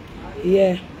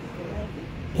 Yeah.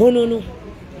 Oh no.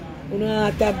 We don't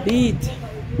have to beat.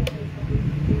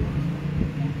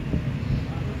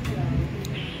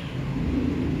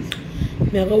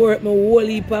 I go work my whole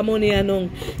heap of money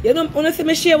and you know, when I see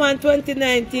me share one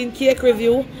 2019 cake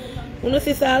review, when I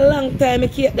see it's a long time I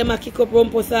cake them a kick up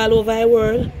rumpus all over the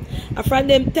world. And from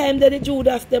them time that the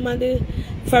Judas them and the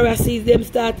Pharisees them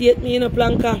start hate me in a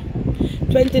planka.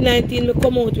 2019 me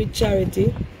come out with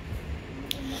charity.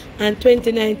 And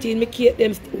 2019 me cake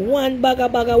them one bag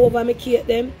over me cake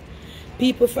them.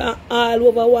 People from all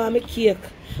over want me cake.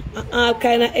 And all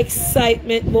kind of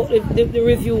excitement about the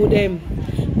review them.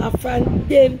 And from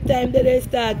them time that they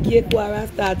start cake war and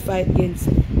start fight against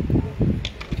me.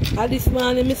 And this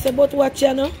morning I say, but watch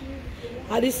you know.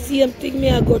 And the same thing me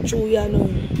I go through you know.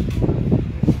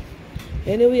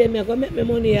 Anyway, I go make my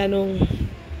money you know.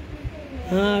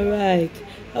 Alright.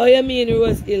 How you mean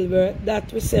Rose Hilbert?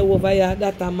 That we say over here,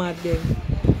 that I'm mad them.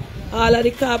 All of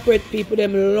the corporate people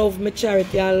them love my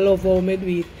charity and love how me do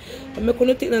it. And I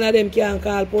couldn't think none of them can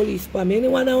call police for me.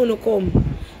 Anyone who wanna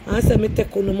come and say me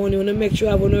take on the money, wanna make sure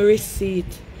I have no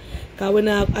receipt. Because when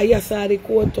I saw the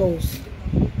courthouse.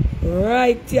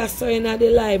 Right here so in the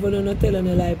live, and not telling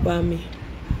a lie for me.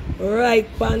 Right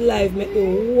pan live make the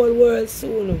whole world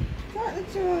soon.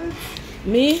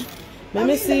 Me? Let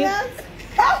me see.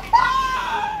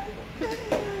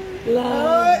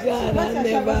 Lord God, I'm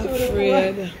never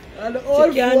afraid.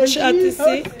 She can chat, you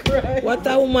see. What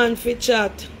a woman for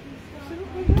chat.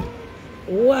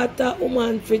 What a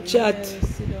woman for chat.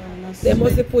 They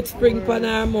must put spring pan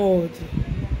her mouth.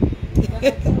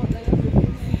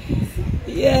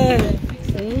 Yeah.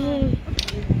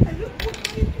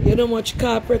 You know much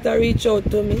corporate I reach out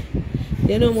to me.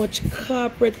 You know much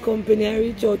corporate company I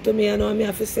reach out to me. I know I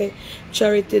have to say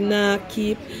charity now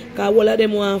keep. Because all of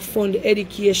them want to fund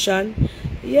education.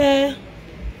 Yeah.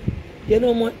 You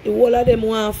know what? All of them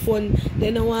want to fund.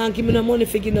 They don't want to give me no money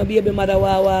for give no baby mother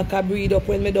walk and breed up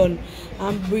when me done.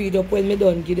 And breed up when me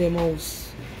done give them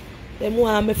house. Them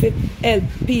want me to help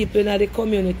people in the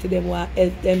community. Them want to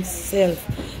help themselves.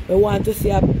 We want to see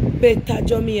a better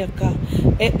Jamaica.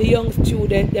 Help the young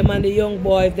students, them and the young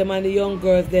boys, them and the young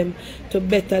girls, them to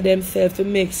better themselves, to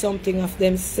make something of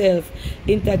themselves.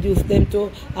 Introduce them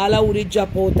to all who they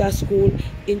drop out of school.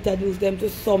 Introduce them to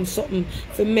something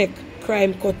to make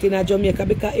crime cut in Jamaica.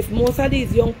 Because if most of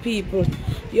these young people,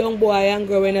 young boy and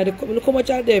girl in the community, look how much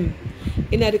of them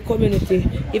in the community,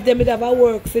 if they would have a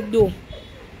work to do,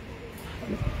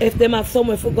 if they have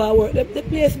somewhere to go work, the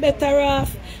place better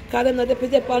off. Because they don't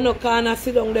put on no corner,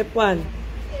 sit down the pan.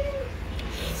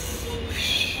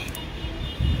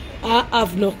 I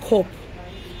have no cup.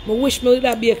 I wish me would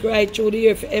have bake right through the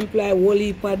year to employ a whole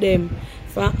heap of them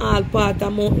from all part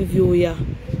of Mountain View here.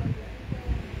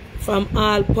 From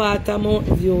all part of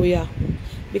Mountain View here.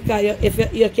 Because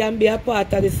if you can be a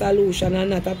part of the solution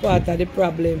and not a part of the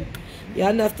problem. You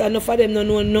understand? Enough of them don't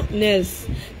know nothing else.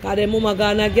 Because their mama go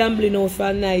on a gambling house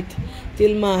for night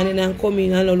till morning and come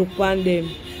in and look on them.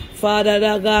 Father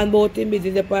that gone about him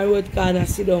busy the road corner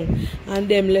sit down and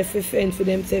them left a fence for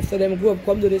themselves so them grow up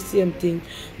come do the same thing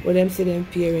what them see them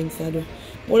parents do.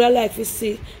 What I like to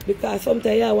see, because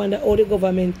sometimes I wonder how the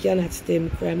government cannot stem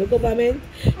crime. The government,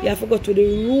 you have to go to the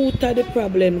root of the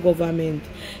problem, government.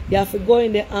 You have to go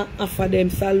in there and offer them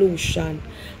solution,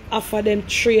 offer them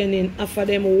training, offer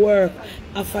them work,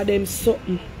 offer them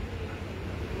something.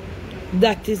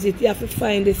 That is it. You have to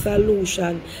find the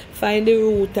solution, find the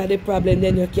root of the problem,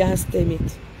 then you can stem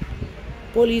it.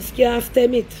 Police can't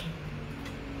stem it.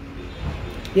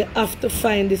 You have to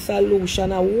find the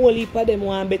solution. A whole heap of them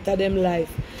want better them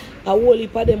life. A whole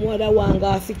heap of them want to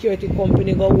go a security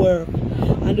company go work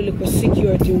and do like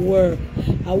security work.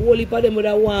 A whole heap of them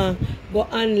want go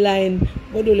online,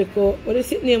 go do like what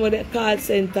is it name of the call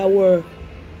center work.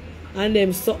 and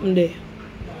them something there.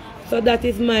 So that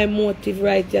is my motive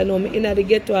right here now. Me in the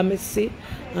ghetto and I see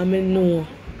and I know.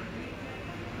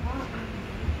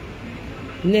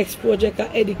 Next project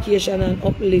of education and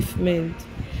upliftment.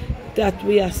 That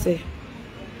we are say.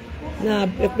 Now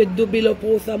if we do build up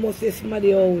house I must say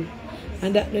somebody old.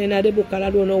 And that in the book and I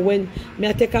don't know when me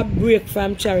I take a break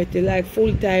from charity, like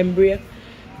full-time break.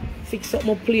 Fix up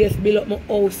my place, build up my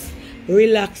house,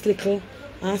 relax little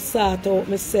and sort out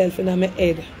myself in my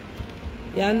head.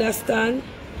 You understand?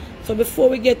 So before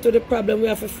we get to the problem, we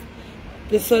have to,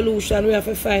 the solution, we have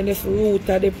to find this root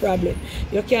of the problem.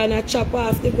 You cannot chop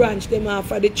off the branch, them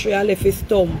off of the tree and left the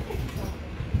stump.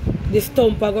 The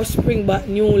stump are going to spring back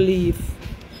new leaf.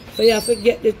 So you have to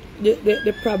get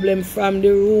the problem from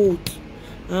the root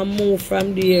and move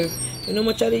from there. You know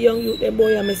much of the young youth, the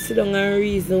boy, I sit down and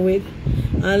reason with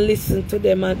and listen to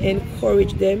them and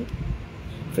encourage them.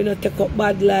 If you not take up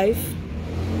bad life,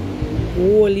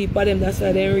 whole heap of them, that's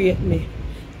why they rate me.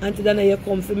 Aunty Donna, you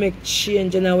come to make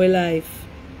change in our life.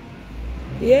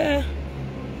 Yeah.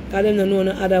 Because them don't know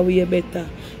no other way better.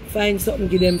 Find something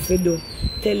give them to do.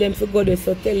 Tell them to go there,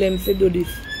 so tell them to do this.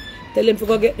 Tell them to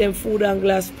go get them food and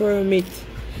glass permit.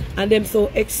 And them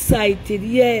so excited,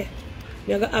 yeah. I'm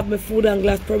going to have my food and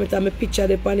glass permit and my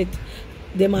picture upon it.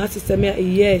 Them assist me,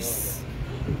 yes.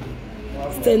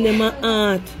 Send them an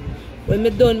art. When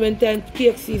I'm done, when time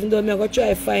cake season done, I'm going to try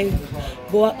to find,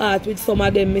 go art with some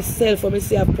of them myself for me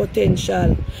see have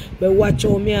potential. But watch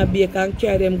how me bake and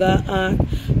carry them, go art,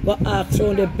 go ask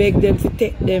around, they beg them to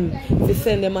take them, to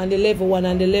send them on the level 1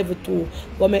 and the level 2,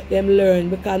 go make them learn.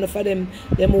 Because enough of them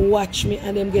watch me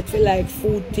and them get to like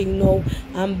food thing now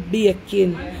and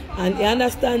baking. And you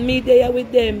understand me there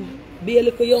with them. Be a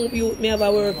little young youth, me have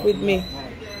a work with me.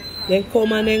 Then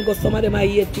come and then go, some of them are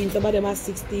 18, some of them are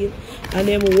 16, and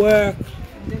them work.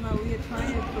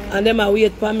 And them are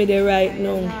wait for me there right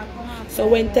now. So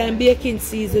when time baking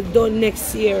season done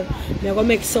next year, I'm going to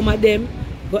make some of them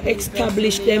go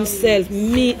establish themselves.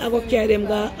 Me, I go carry them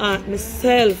go art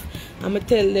myself. I'm going to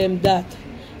tell them that.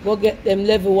 Go get them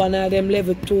level 1 or them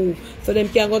level 2. So them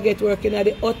can go get working at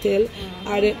the hotel,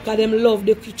 or because them love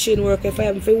the kitchen work if I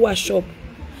have to wash up.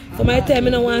 So my time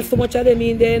I don't want so much of them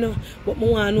in there, you know, but I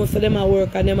want to know so them at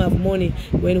work and them have money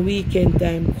when weekend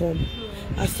time come.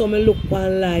 And so I look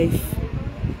on life.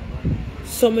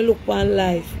 So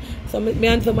me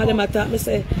and some of them talk, me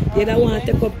say, you don't want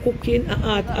to take up cooking and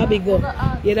art, abigo.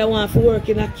 You don't want to work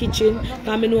in a kitchen, because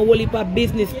I know a whole heap of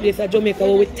business place in Jamaica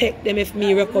where we take them if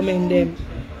me recommend them.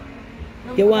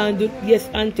 You want to do, yes,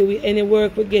 auntie, we, any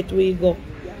work we get, we go.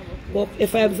 But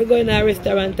if I have to go in a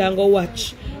restaurant and go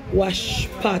wash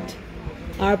pot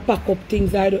or pack up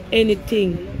things or do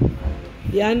anything.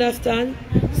 You understand?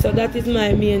 So that is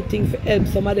my main thing for help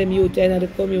some of them youth in the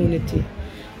community.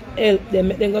 Help them,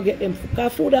 then go get them.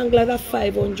 Because food and glass are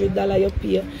 $500 you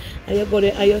pay. And you go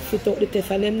there and you sit out the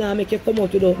test and them now make you come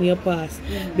out without your pass.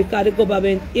 Because the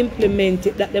government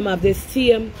implemented that them have the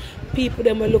same people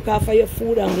them will look after your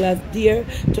food and glass there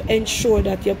to ensure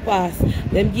that you pass.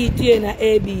 Them give you in a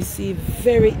ABC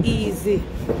very easy.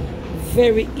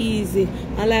 Very easy.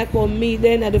 And like how me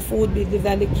then at the food business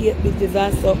and the cake business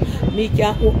and stuff, me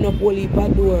can open up whole heap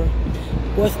of door.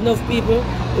 Because enough people,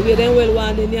 if you then well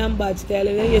want the name badge style,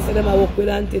 and then you say them I work with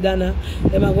Aunty Donna,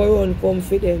 them I go run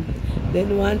confident.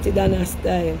 Then want Aunty Donna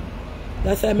style.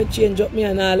 That's why I change up me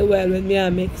and all the while when me a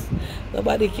mix.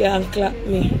 Nobody can clap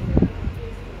me.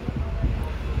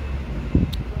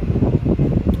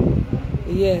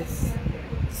 Yes.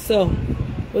 So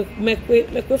we make we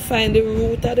find the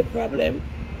root of the problem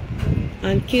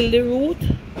and kill the root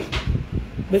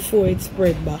before it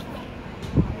spread back.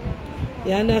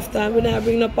 You understand? We not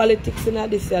bring no politics in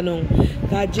this, you know.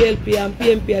 Because JLP and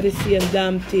PMP are the same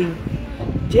damn thing.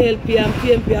 JLP and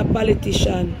PMP are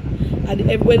politicians.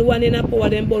 And when one in a power,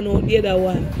 them burn out the other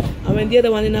one. And when the other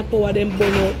one in a power, them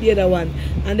burn out the other one.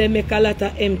 And they make a lot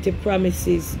of empty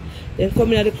promises. Then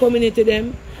come in the community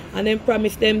them and then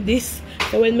promise them this.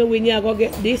 So when me win, you go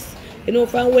get this. You know,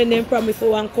 from when them promise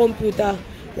one computer,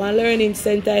 one learning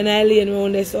center in Island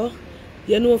around there, so.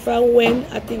 You know, from when,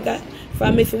 I think,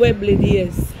 from Miss Webley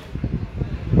days.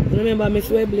 You remember Miss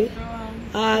Webley?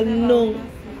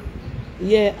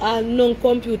 Yeah, all non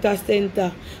computer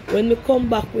center. When we come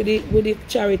back with the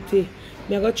charity,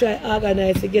 I'm going to try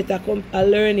organize to get a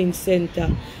learning center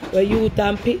where youth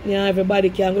and pitney and everybody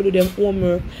can go do them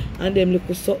homework and them look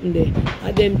for something there.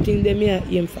 And them things they may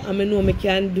aim for. And I know I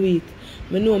can do it.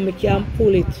 I know I can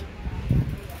pull it.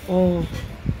 Oh.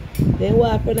 Then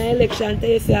what happen in election,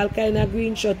 you say all kind of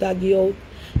green shot I give out,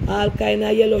 all kind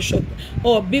of yellow shot.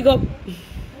 Oh, big up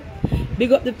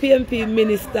the PMP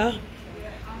minister.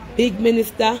 Big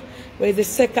minister, where is the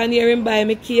second year him buy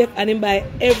me cake and him buy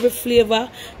every flavor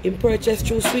in purchase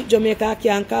through Sweet Jamaica. I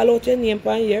can't call out your name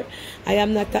per here. I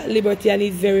am not at liberty and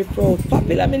he's very proud.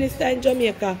 Popular minister in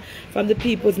Jamaica from the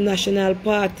People's National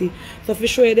Party. So for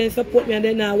sure they support me and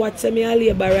then now watch me a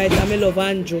labor right and I love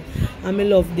Andrew and I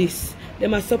love this. They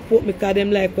must support me because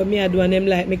them like what me I do and them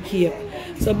like me cake.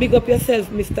 So big up yourself,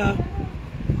 Mr.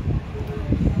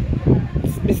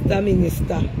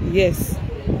 Minister. Yes.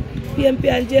 PMP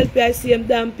and JLP, I see them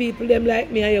damn people, them like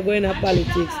me and you're going to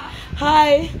politics.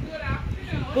 Hi.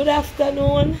 Good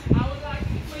afternoon.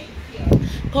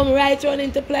 Come right on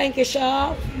into Planky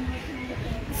Shop.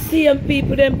 See them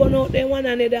people, them burn out them one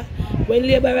another. When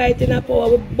Labour right in a power,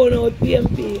 we burn out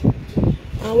PMP.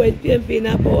 And when PMP in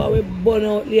a power, we burn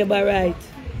out Labour right.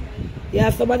 Yeah,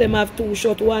 some of them have two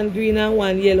shots, one green and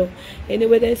one yellow.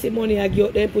 Anyway, they see money I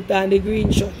get, they put on the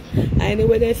green shot. And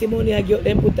anyway, they see money I get,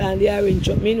 they put on the orange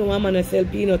shot. Me know I'm going to sell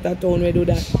peanut at town, we do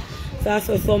that. So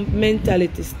that's some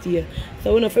mentality still.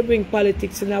 So we have to bring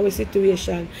politics in our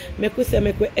situation. Make we say,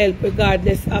 make we help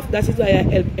regardless of, that is why I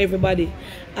help everybody.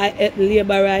 I help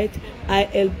Labour right, I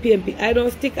help PMP. I don't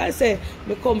stick and say,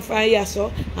 me come from here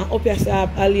so, and up here say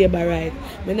a Labour right.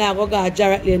 Me not go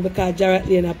Jarrett Lane because Jarrett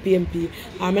Lane a PMP.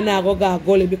 And me not go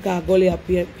Gully because Gully a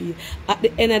PMP. At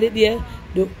the end of the day,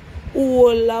 the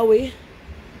whole way,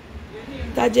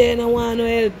 Tajay no want to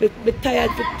help. Me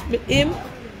tired with him.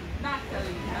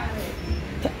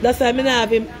 That's why I not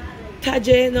have him.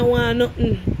 Tajay no want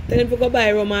nothing. Tell him to go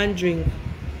buy rum and drink.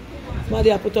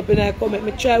 Somebody I put up in a comment.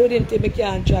 Me try with him till me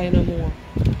can't try no more.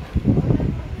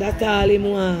 That's all him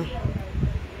want.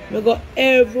 I go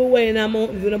everywhere in a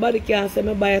Mount View. Nobody can say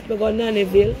me buy it. I go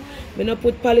Nannyville. I no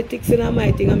put politics in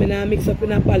my thing. I not mix up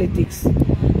in a politics.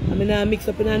 I not mix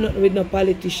up in a nothing with no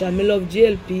politician. I love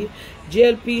JLP.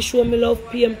 JLP show me love.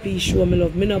 PMP show me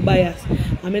love. I no bias.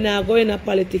 I not go in a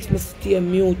politics. I stay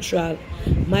neutral.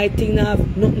 My thing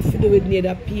have nothing to do with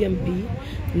neither PMP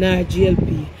nor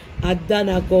JLP. I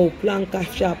Donna go Planka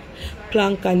Shop,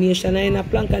 Planka Nation. And in a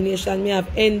Planka Nation, me have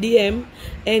NDM,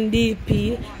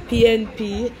 NDP,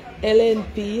 PNP,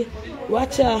 LNP.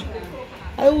 Watch out.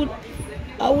 I would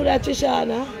have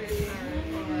Chishana.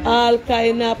 All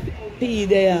kind of P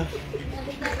there.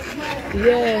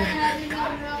 Yeah.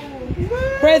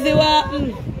 Prezi what?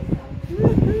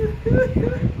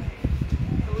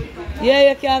 Yeah,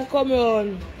 you can come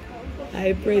on.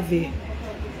 I Prezi.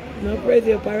 No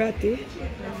Prezi parati.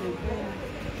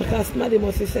 Because somebody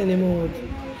must send him out.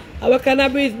 How can a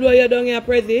breeze blow you down here,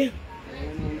 Prezi?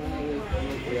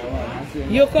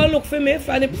 You can look for me. If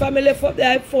the family left up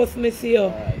there, I force me see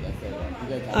you.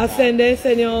 I send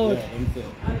you out.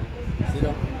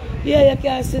 Yeah, you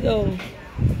can sit down.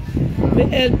 Me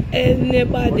help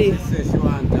anybody.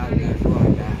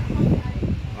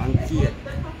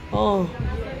 Oh.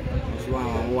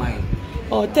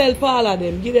 Oh, tell Paula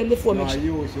them. Give them the phone. No,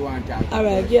 you want to talk.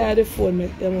 Alright, give her the phone.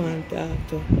 Make them want to talk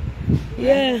to.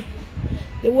 Yeah.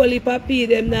 The whole heap of pee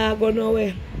them now go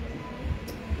nowhere.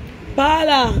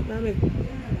 Paula.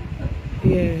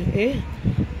 Yeah, eh?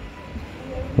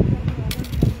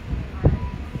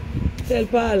 Tell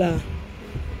Paula.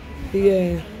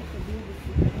 Yeah.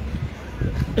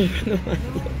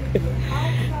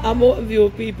 I'm out view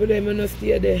people, them will not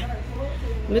stay there.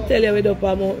 I tell you, we don't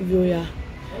have Mount View here.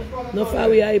 Not far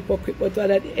we are hypocrite, but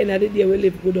at the end of the day, we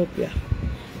live good up here.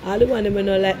 All the one them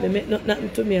don't like me, make nothing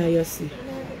to me, you see.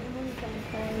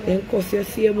 Then cause you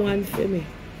see one for me.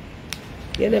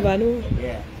 You never know?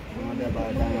 Yeah.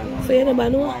 So you never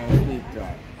know?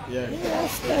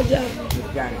 Yes.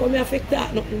 Yes, come here, fake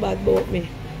talk nothing bad about me.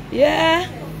 Yeah?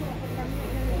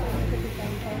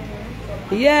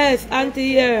 Yes,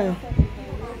 auntie here.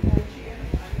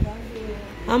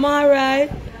 I'm alright.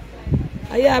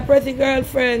 Are you a pretty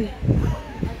girlfriend?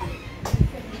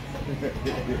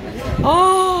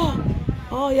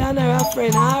 Oh, you're not a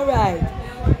friend. Alright.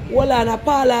 Hold on, a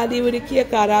Paula deal with the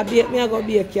cake or I bake me, I go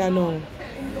bake you now.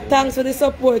 Thanks for the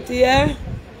support, yeah?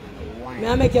 May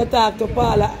I make you talk to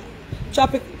Paula?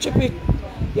 Chop it.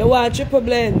 You want triple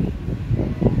blend?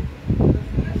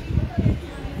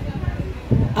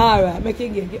 Alright, make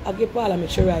you I'll give Paula, make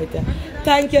sure right there.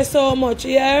 Thank you so much,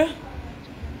 yeah?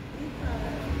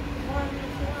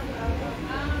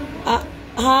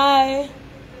 Hi.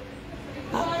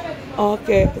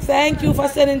 Okay. Thank you for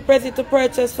sending Prezi to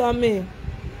purchase from me.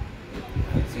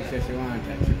 She said she wants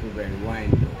a triple blend wine.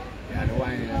 You have the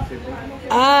wine in a triple?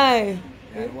 Aye.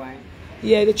 You have the wine?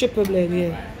 Yeah, the triple blend, yeah.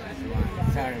 That's the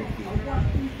wine. Sorry.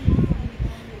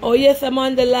 Oh yes, I'm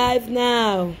on the live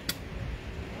now.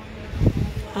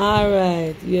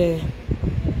 Alright, yeah.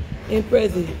 In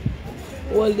Prezi.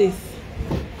 All this.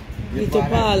 Eat to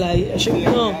Paula.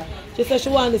 No. She said she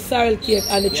want the sorrel cake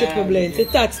and the triple blend. Say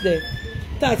Tats there.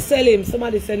 Tats, sell him.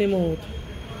 Somebody send him out.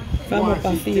 From up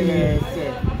a female.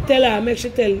 Tell her, make she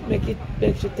tell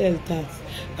Tats.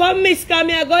 Come, miss, come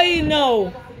here, go in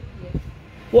now.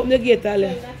 Open the gate,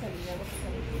 Ale.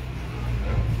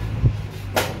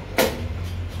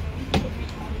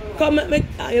 Come, make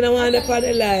you don't want to put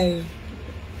the line.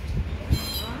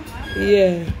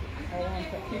 Yeah.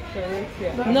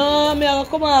 No, me I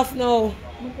come off now.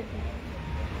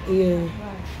 Yeah.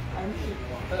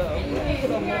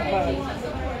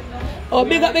 Oh,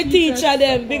 big up the teacher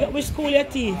them. Big up which school you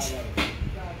teach.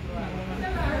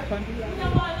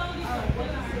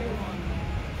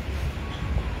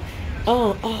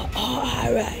 Oh,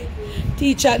 alright.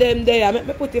 Teacher them there. Make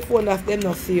me put the phone off them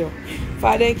not see you.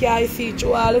 For them can see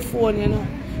through all the phone, you know.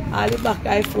 All the back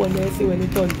iPhone they see when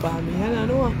it turn for me. You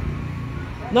know.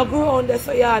 No ground there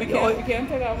so you can't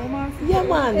take out my mask? Yeah,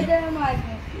 man.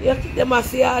 They must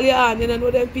see all your hand. You know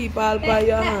them people all by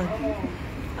your hand.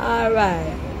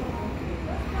 Alright.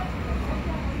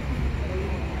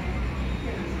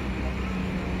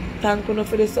 Thank you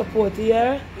for the support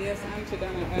here. Yes, Aunty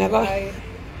Donna.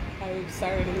 I'm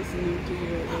sorry listening to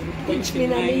you. Pinch me in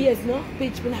my ears, no?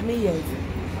 Pinch me in my ears.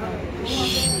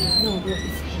 No, bro.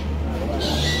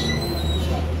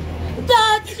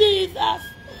 That's Jesus!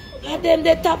 And them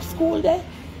the top school there.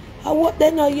 I what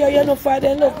they know here, you know, for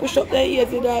them love push up their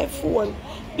ears in their phone.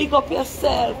 Big up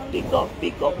yourself. Big up.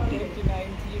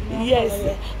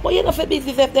 Yes. But you know for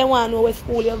business if they want to know where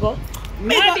school you go.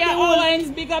 Big up the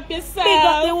Owens, big up yourself. Big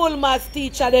up the whole maths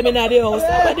teacher them in the house.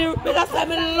 That's why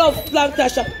I love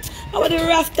Plantasha. I want the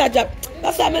Rasta job.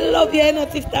 That's why I love you, know,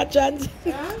 Sister Chance.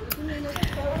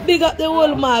 Big up the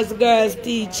whole maths girls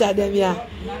teacher them, yeah.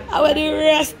 I want the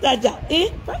Rasta job. Eh?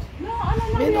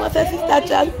 Me know say Sister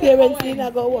Chance parents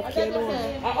in go work, you know.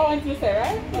 I want you say,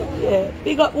 right? Yeah.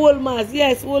 Big up whole maths.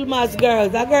 Yes, whole maths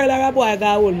girls. A girl or a boy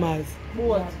got whole maths.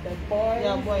 Both. The boy,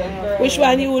 yeah, boy and girl. Which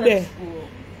one you there?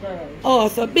 Girls. Oh,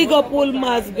 so big up whole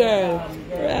maths girl.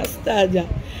 Rasta job.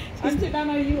 Aunty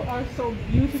Donna, you are so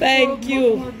beautiful. Thank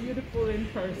you. Much more beautiful in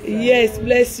person. Yes,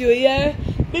 bless you, yeah.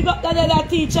 Big up the other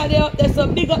teacher there up there, so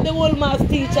big up the whole maths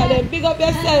teacher then. Big up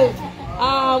yourself.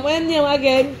 When name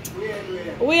again?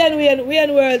 We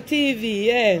and World TV,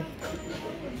 yeah.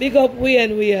 Big up we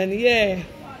and yeah.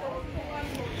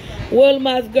 World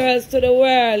maths girls to the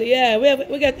world, yeah.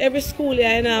 We get every school here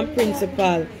and I'm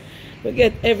principal. We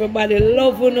get everybody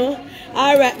love, you know.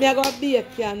 Alright, me I got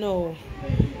bake here now.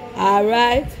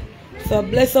 Alright. So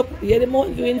bless up. You're the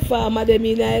Mount View Farmer them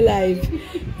in our life.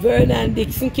 Vernon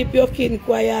Dixon, keep your kin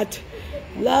quiet.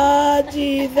 Lord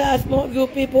Jesus, Mount View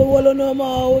people will no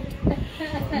mouth.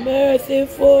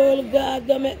 Merciful God,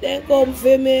 don't make them come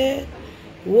for me.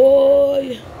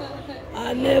 Whoa.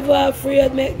 I'm never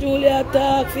afraid, make Julia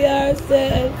talk for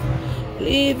herself.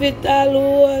 Leave it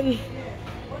alone.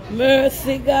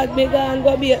 Mercy God, me gone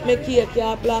go bake me cake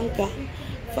ya Blanca.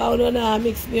 Found on now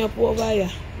mix me up over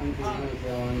here.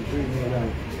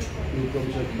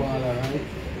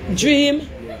 Dream?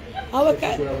 Yeah. How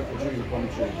can dream come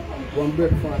true. One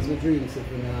breakfast, my dream is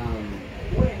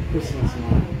Christmas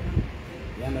morning.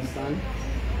 You understand?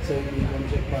 So we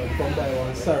come by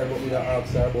one, sorry, but we are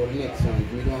asked about the next one.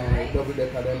 We don't want to double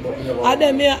deck of them, but we never want.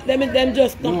 Them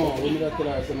just no, we never tell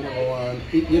us, we never want.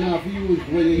 You know, if you use,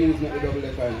 when you use the double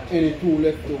decker, any two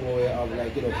left over you have,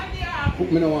 like, you know,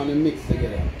 me don't want to mix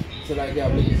together. So like you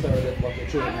have little sorry left back, you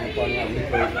throw it in the pan, you have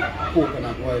little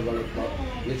coconut whatever left back,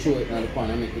 you throw it in the pan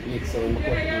and make it mix, so you put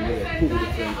it in there, two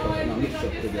different colors and mix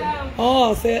up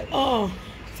together.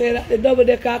 Say that the double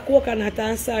decker coconut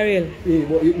and sorrel. Yeah,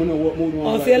 but you know what more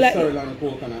want like sorrel and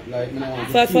coconut, like me no want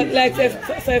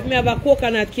so if me have a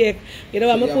coconut cake, you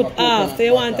don't want me put half, so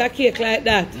you want a cake like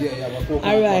that? Yeah, you have a coconut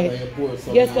alright. butter and you pour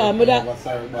some. Yes, sir, you have a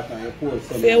sorrel butter and you pour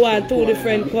some. So you want two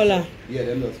different colours? Yeah,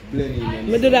 them just blending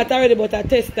them. Me do that already, but I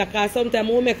test that because sometimes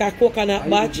we make a coconut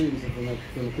batch.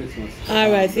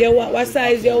 Alright, so what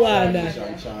size you want that?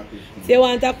 So you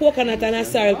want a coconut and a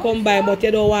sorrel combined, but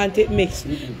you don't want it mixed.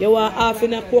 You want half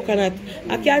in a coconut.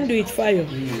 I can do it for you.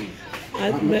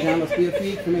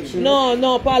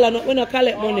 No, Paula, we don't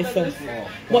collect money, sir.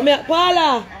 But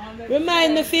Paula,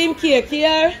 remind me film cake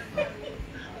here.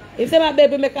 If say my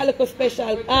baby make a little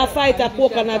special, half fight a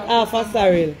coconut, half a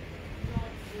sorrel.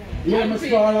 Yeah, Miss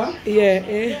Paula? Yeah,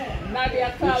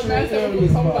 Nadia called me and said,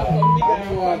 come back,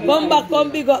 come big up.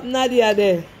 Come big up Nadia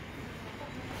there.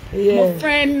 My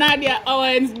friend Nadia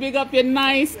Owens, big up your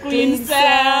nice, clean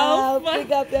self. Big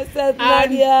up yourself,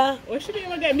 Nadia. What should name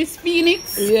again? Miss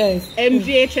Phoenix? Yes.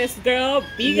 MJHS girl,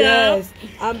 big up.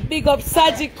 And big up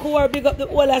Sagicor, big up the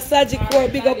whole of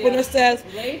Sagicor, big up on yourself.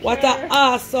 What an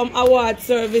awesome award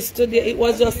service today. It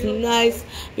was just nice.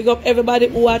 Big up everybody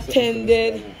who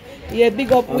attended. Yeah,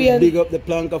 big up Wayne. Big up the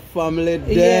Planka family,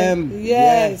 them.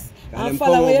 Yes. And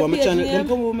follow your page name. Them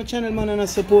come over my channel, man, and I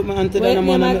support my Aunty Donna,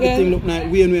 man, and make the thing look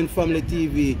like Wayne Family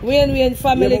TV. Wayne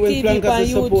Family TV on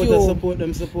YouTube. Support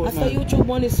them, that's man. That's YouTube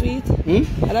money sweet. And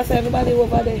that's everybody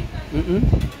over there.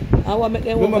 I want to make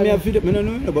them remember me a video, I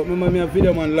don't know, but remember me a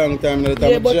video man long time.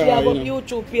 Yeah, but you have a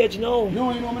YouTube page now.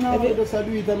 No, you know, I just do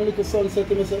it, I'm a little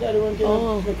sunset, and I said, everyone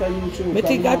can make a YouTube. I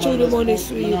think I choose the money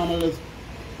sweet. I just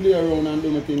play around and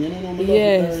do my thing, you know,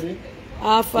 yes.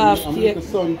 Half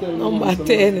number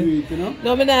 10. You know?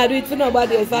 No, I don't do it for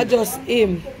nobody else, I just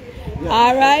him. Yeah,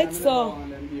 alright, so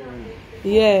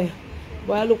yeah.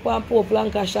 Boy, I look on Pope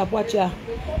Lanka shop, watch ya.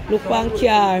 Look on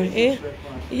car, eh?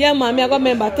 Yeah, man, I got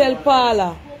remember, tell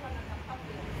Paula.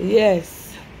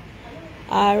 Yes.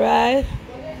 Alright.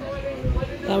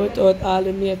 Now without all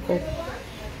the makeup.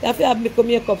 You have to have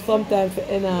makeup sometimes for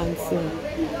enhancing.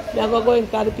 I'm going to go in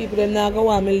because the people them not going to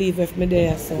want me leave if me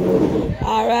there. So.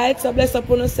 Alright, so bless up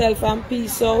on yourself and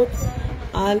peace out.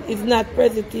 And it's not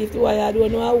positive to why I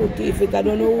don't know how to if it. I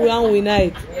don't know who and win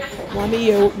it.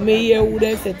 Me hear who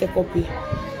they say take a copy.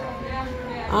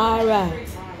 Alright.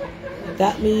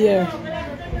 That me hear.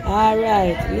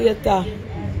 Alright, later.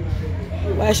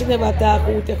 Why she never talk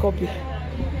who take a copy?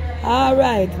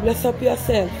 Alright, bless up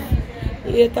yourself.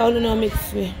 Later on, you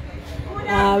mix me.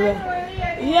 Alright.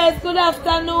 Yes, good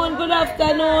afternoon, good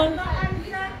afternoon.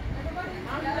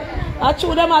 I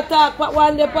told them I talk but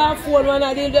one day on phone when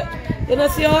I did you know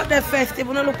see out the festive,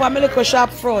 you know look at my little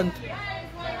shop front.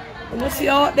 You know see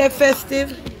out the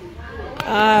festive.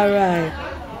 Alright.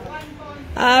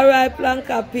 Alright,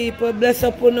 Planka people, bless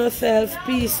up on yourselves,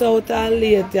 peace out and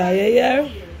later, you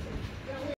hear?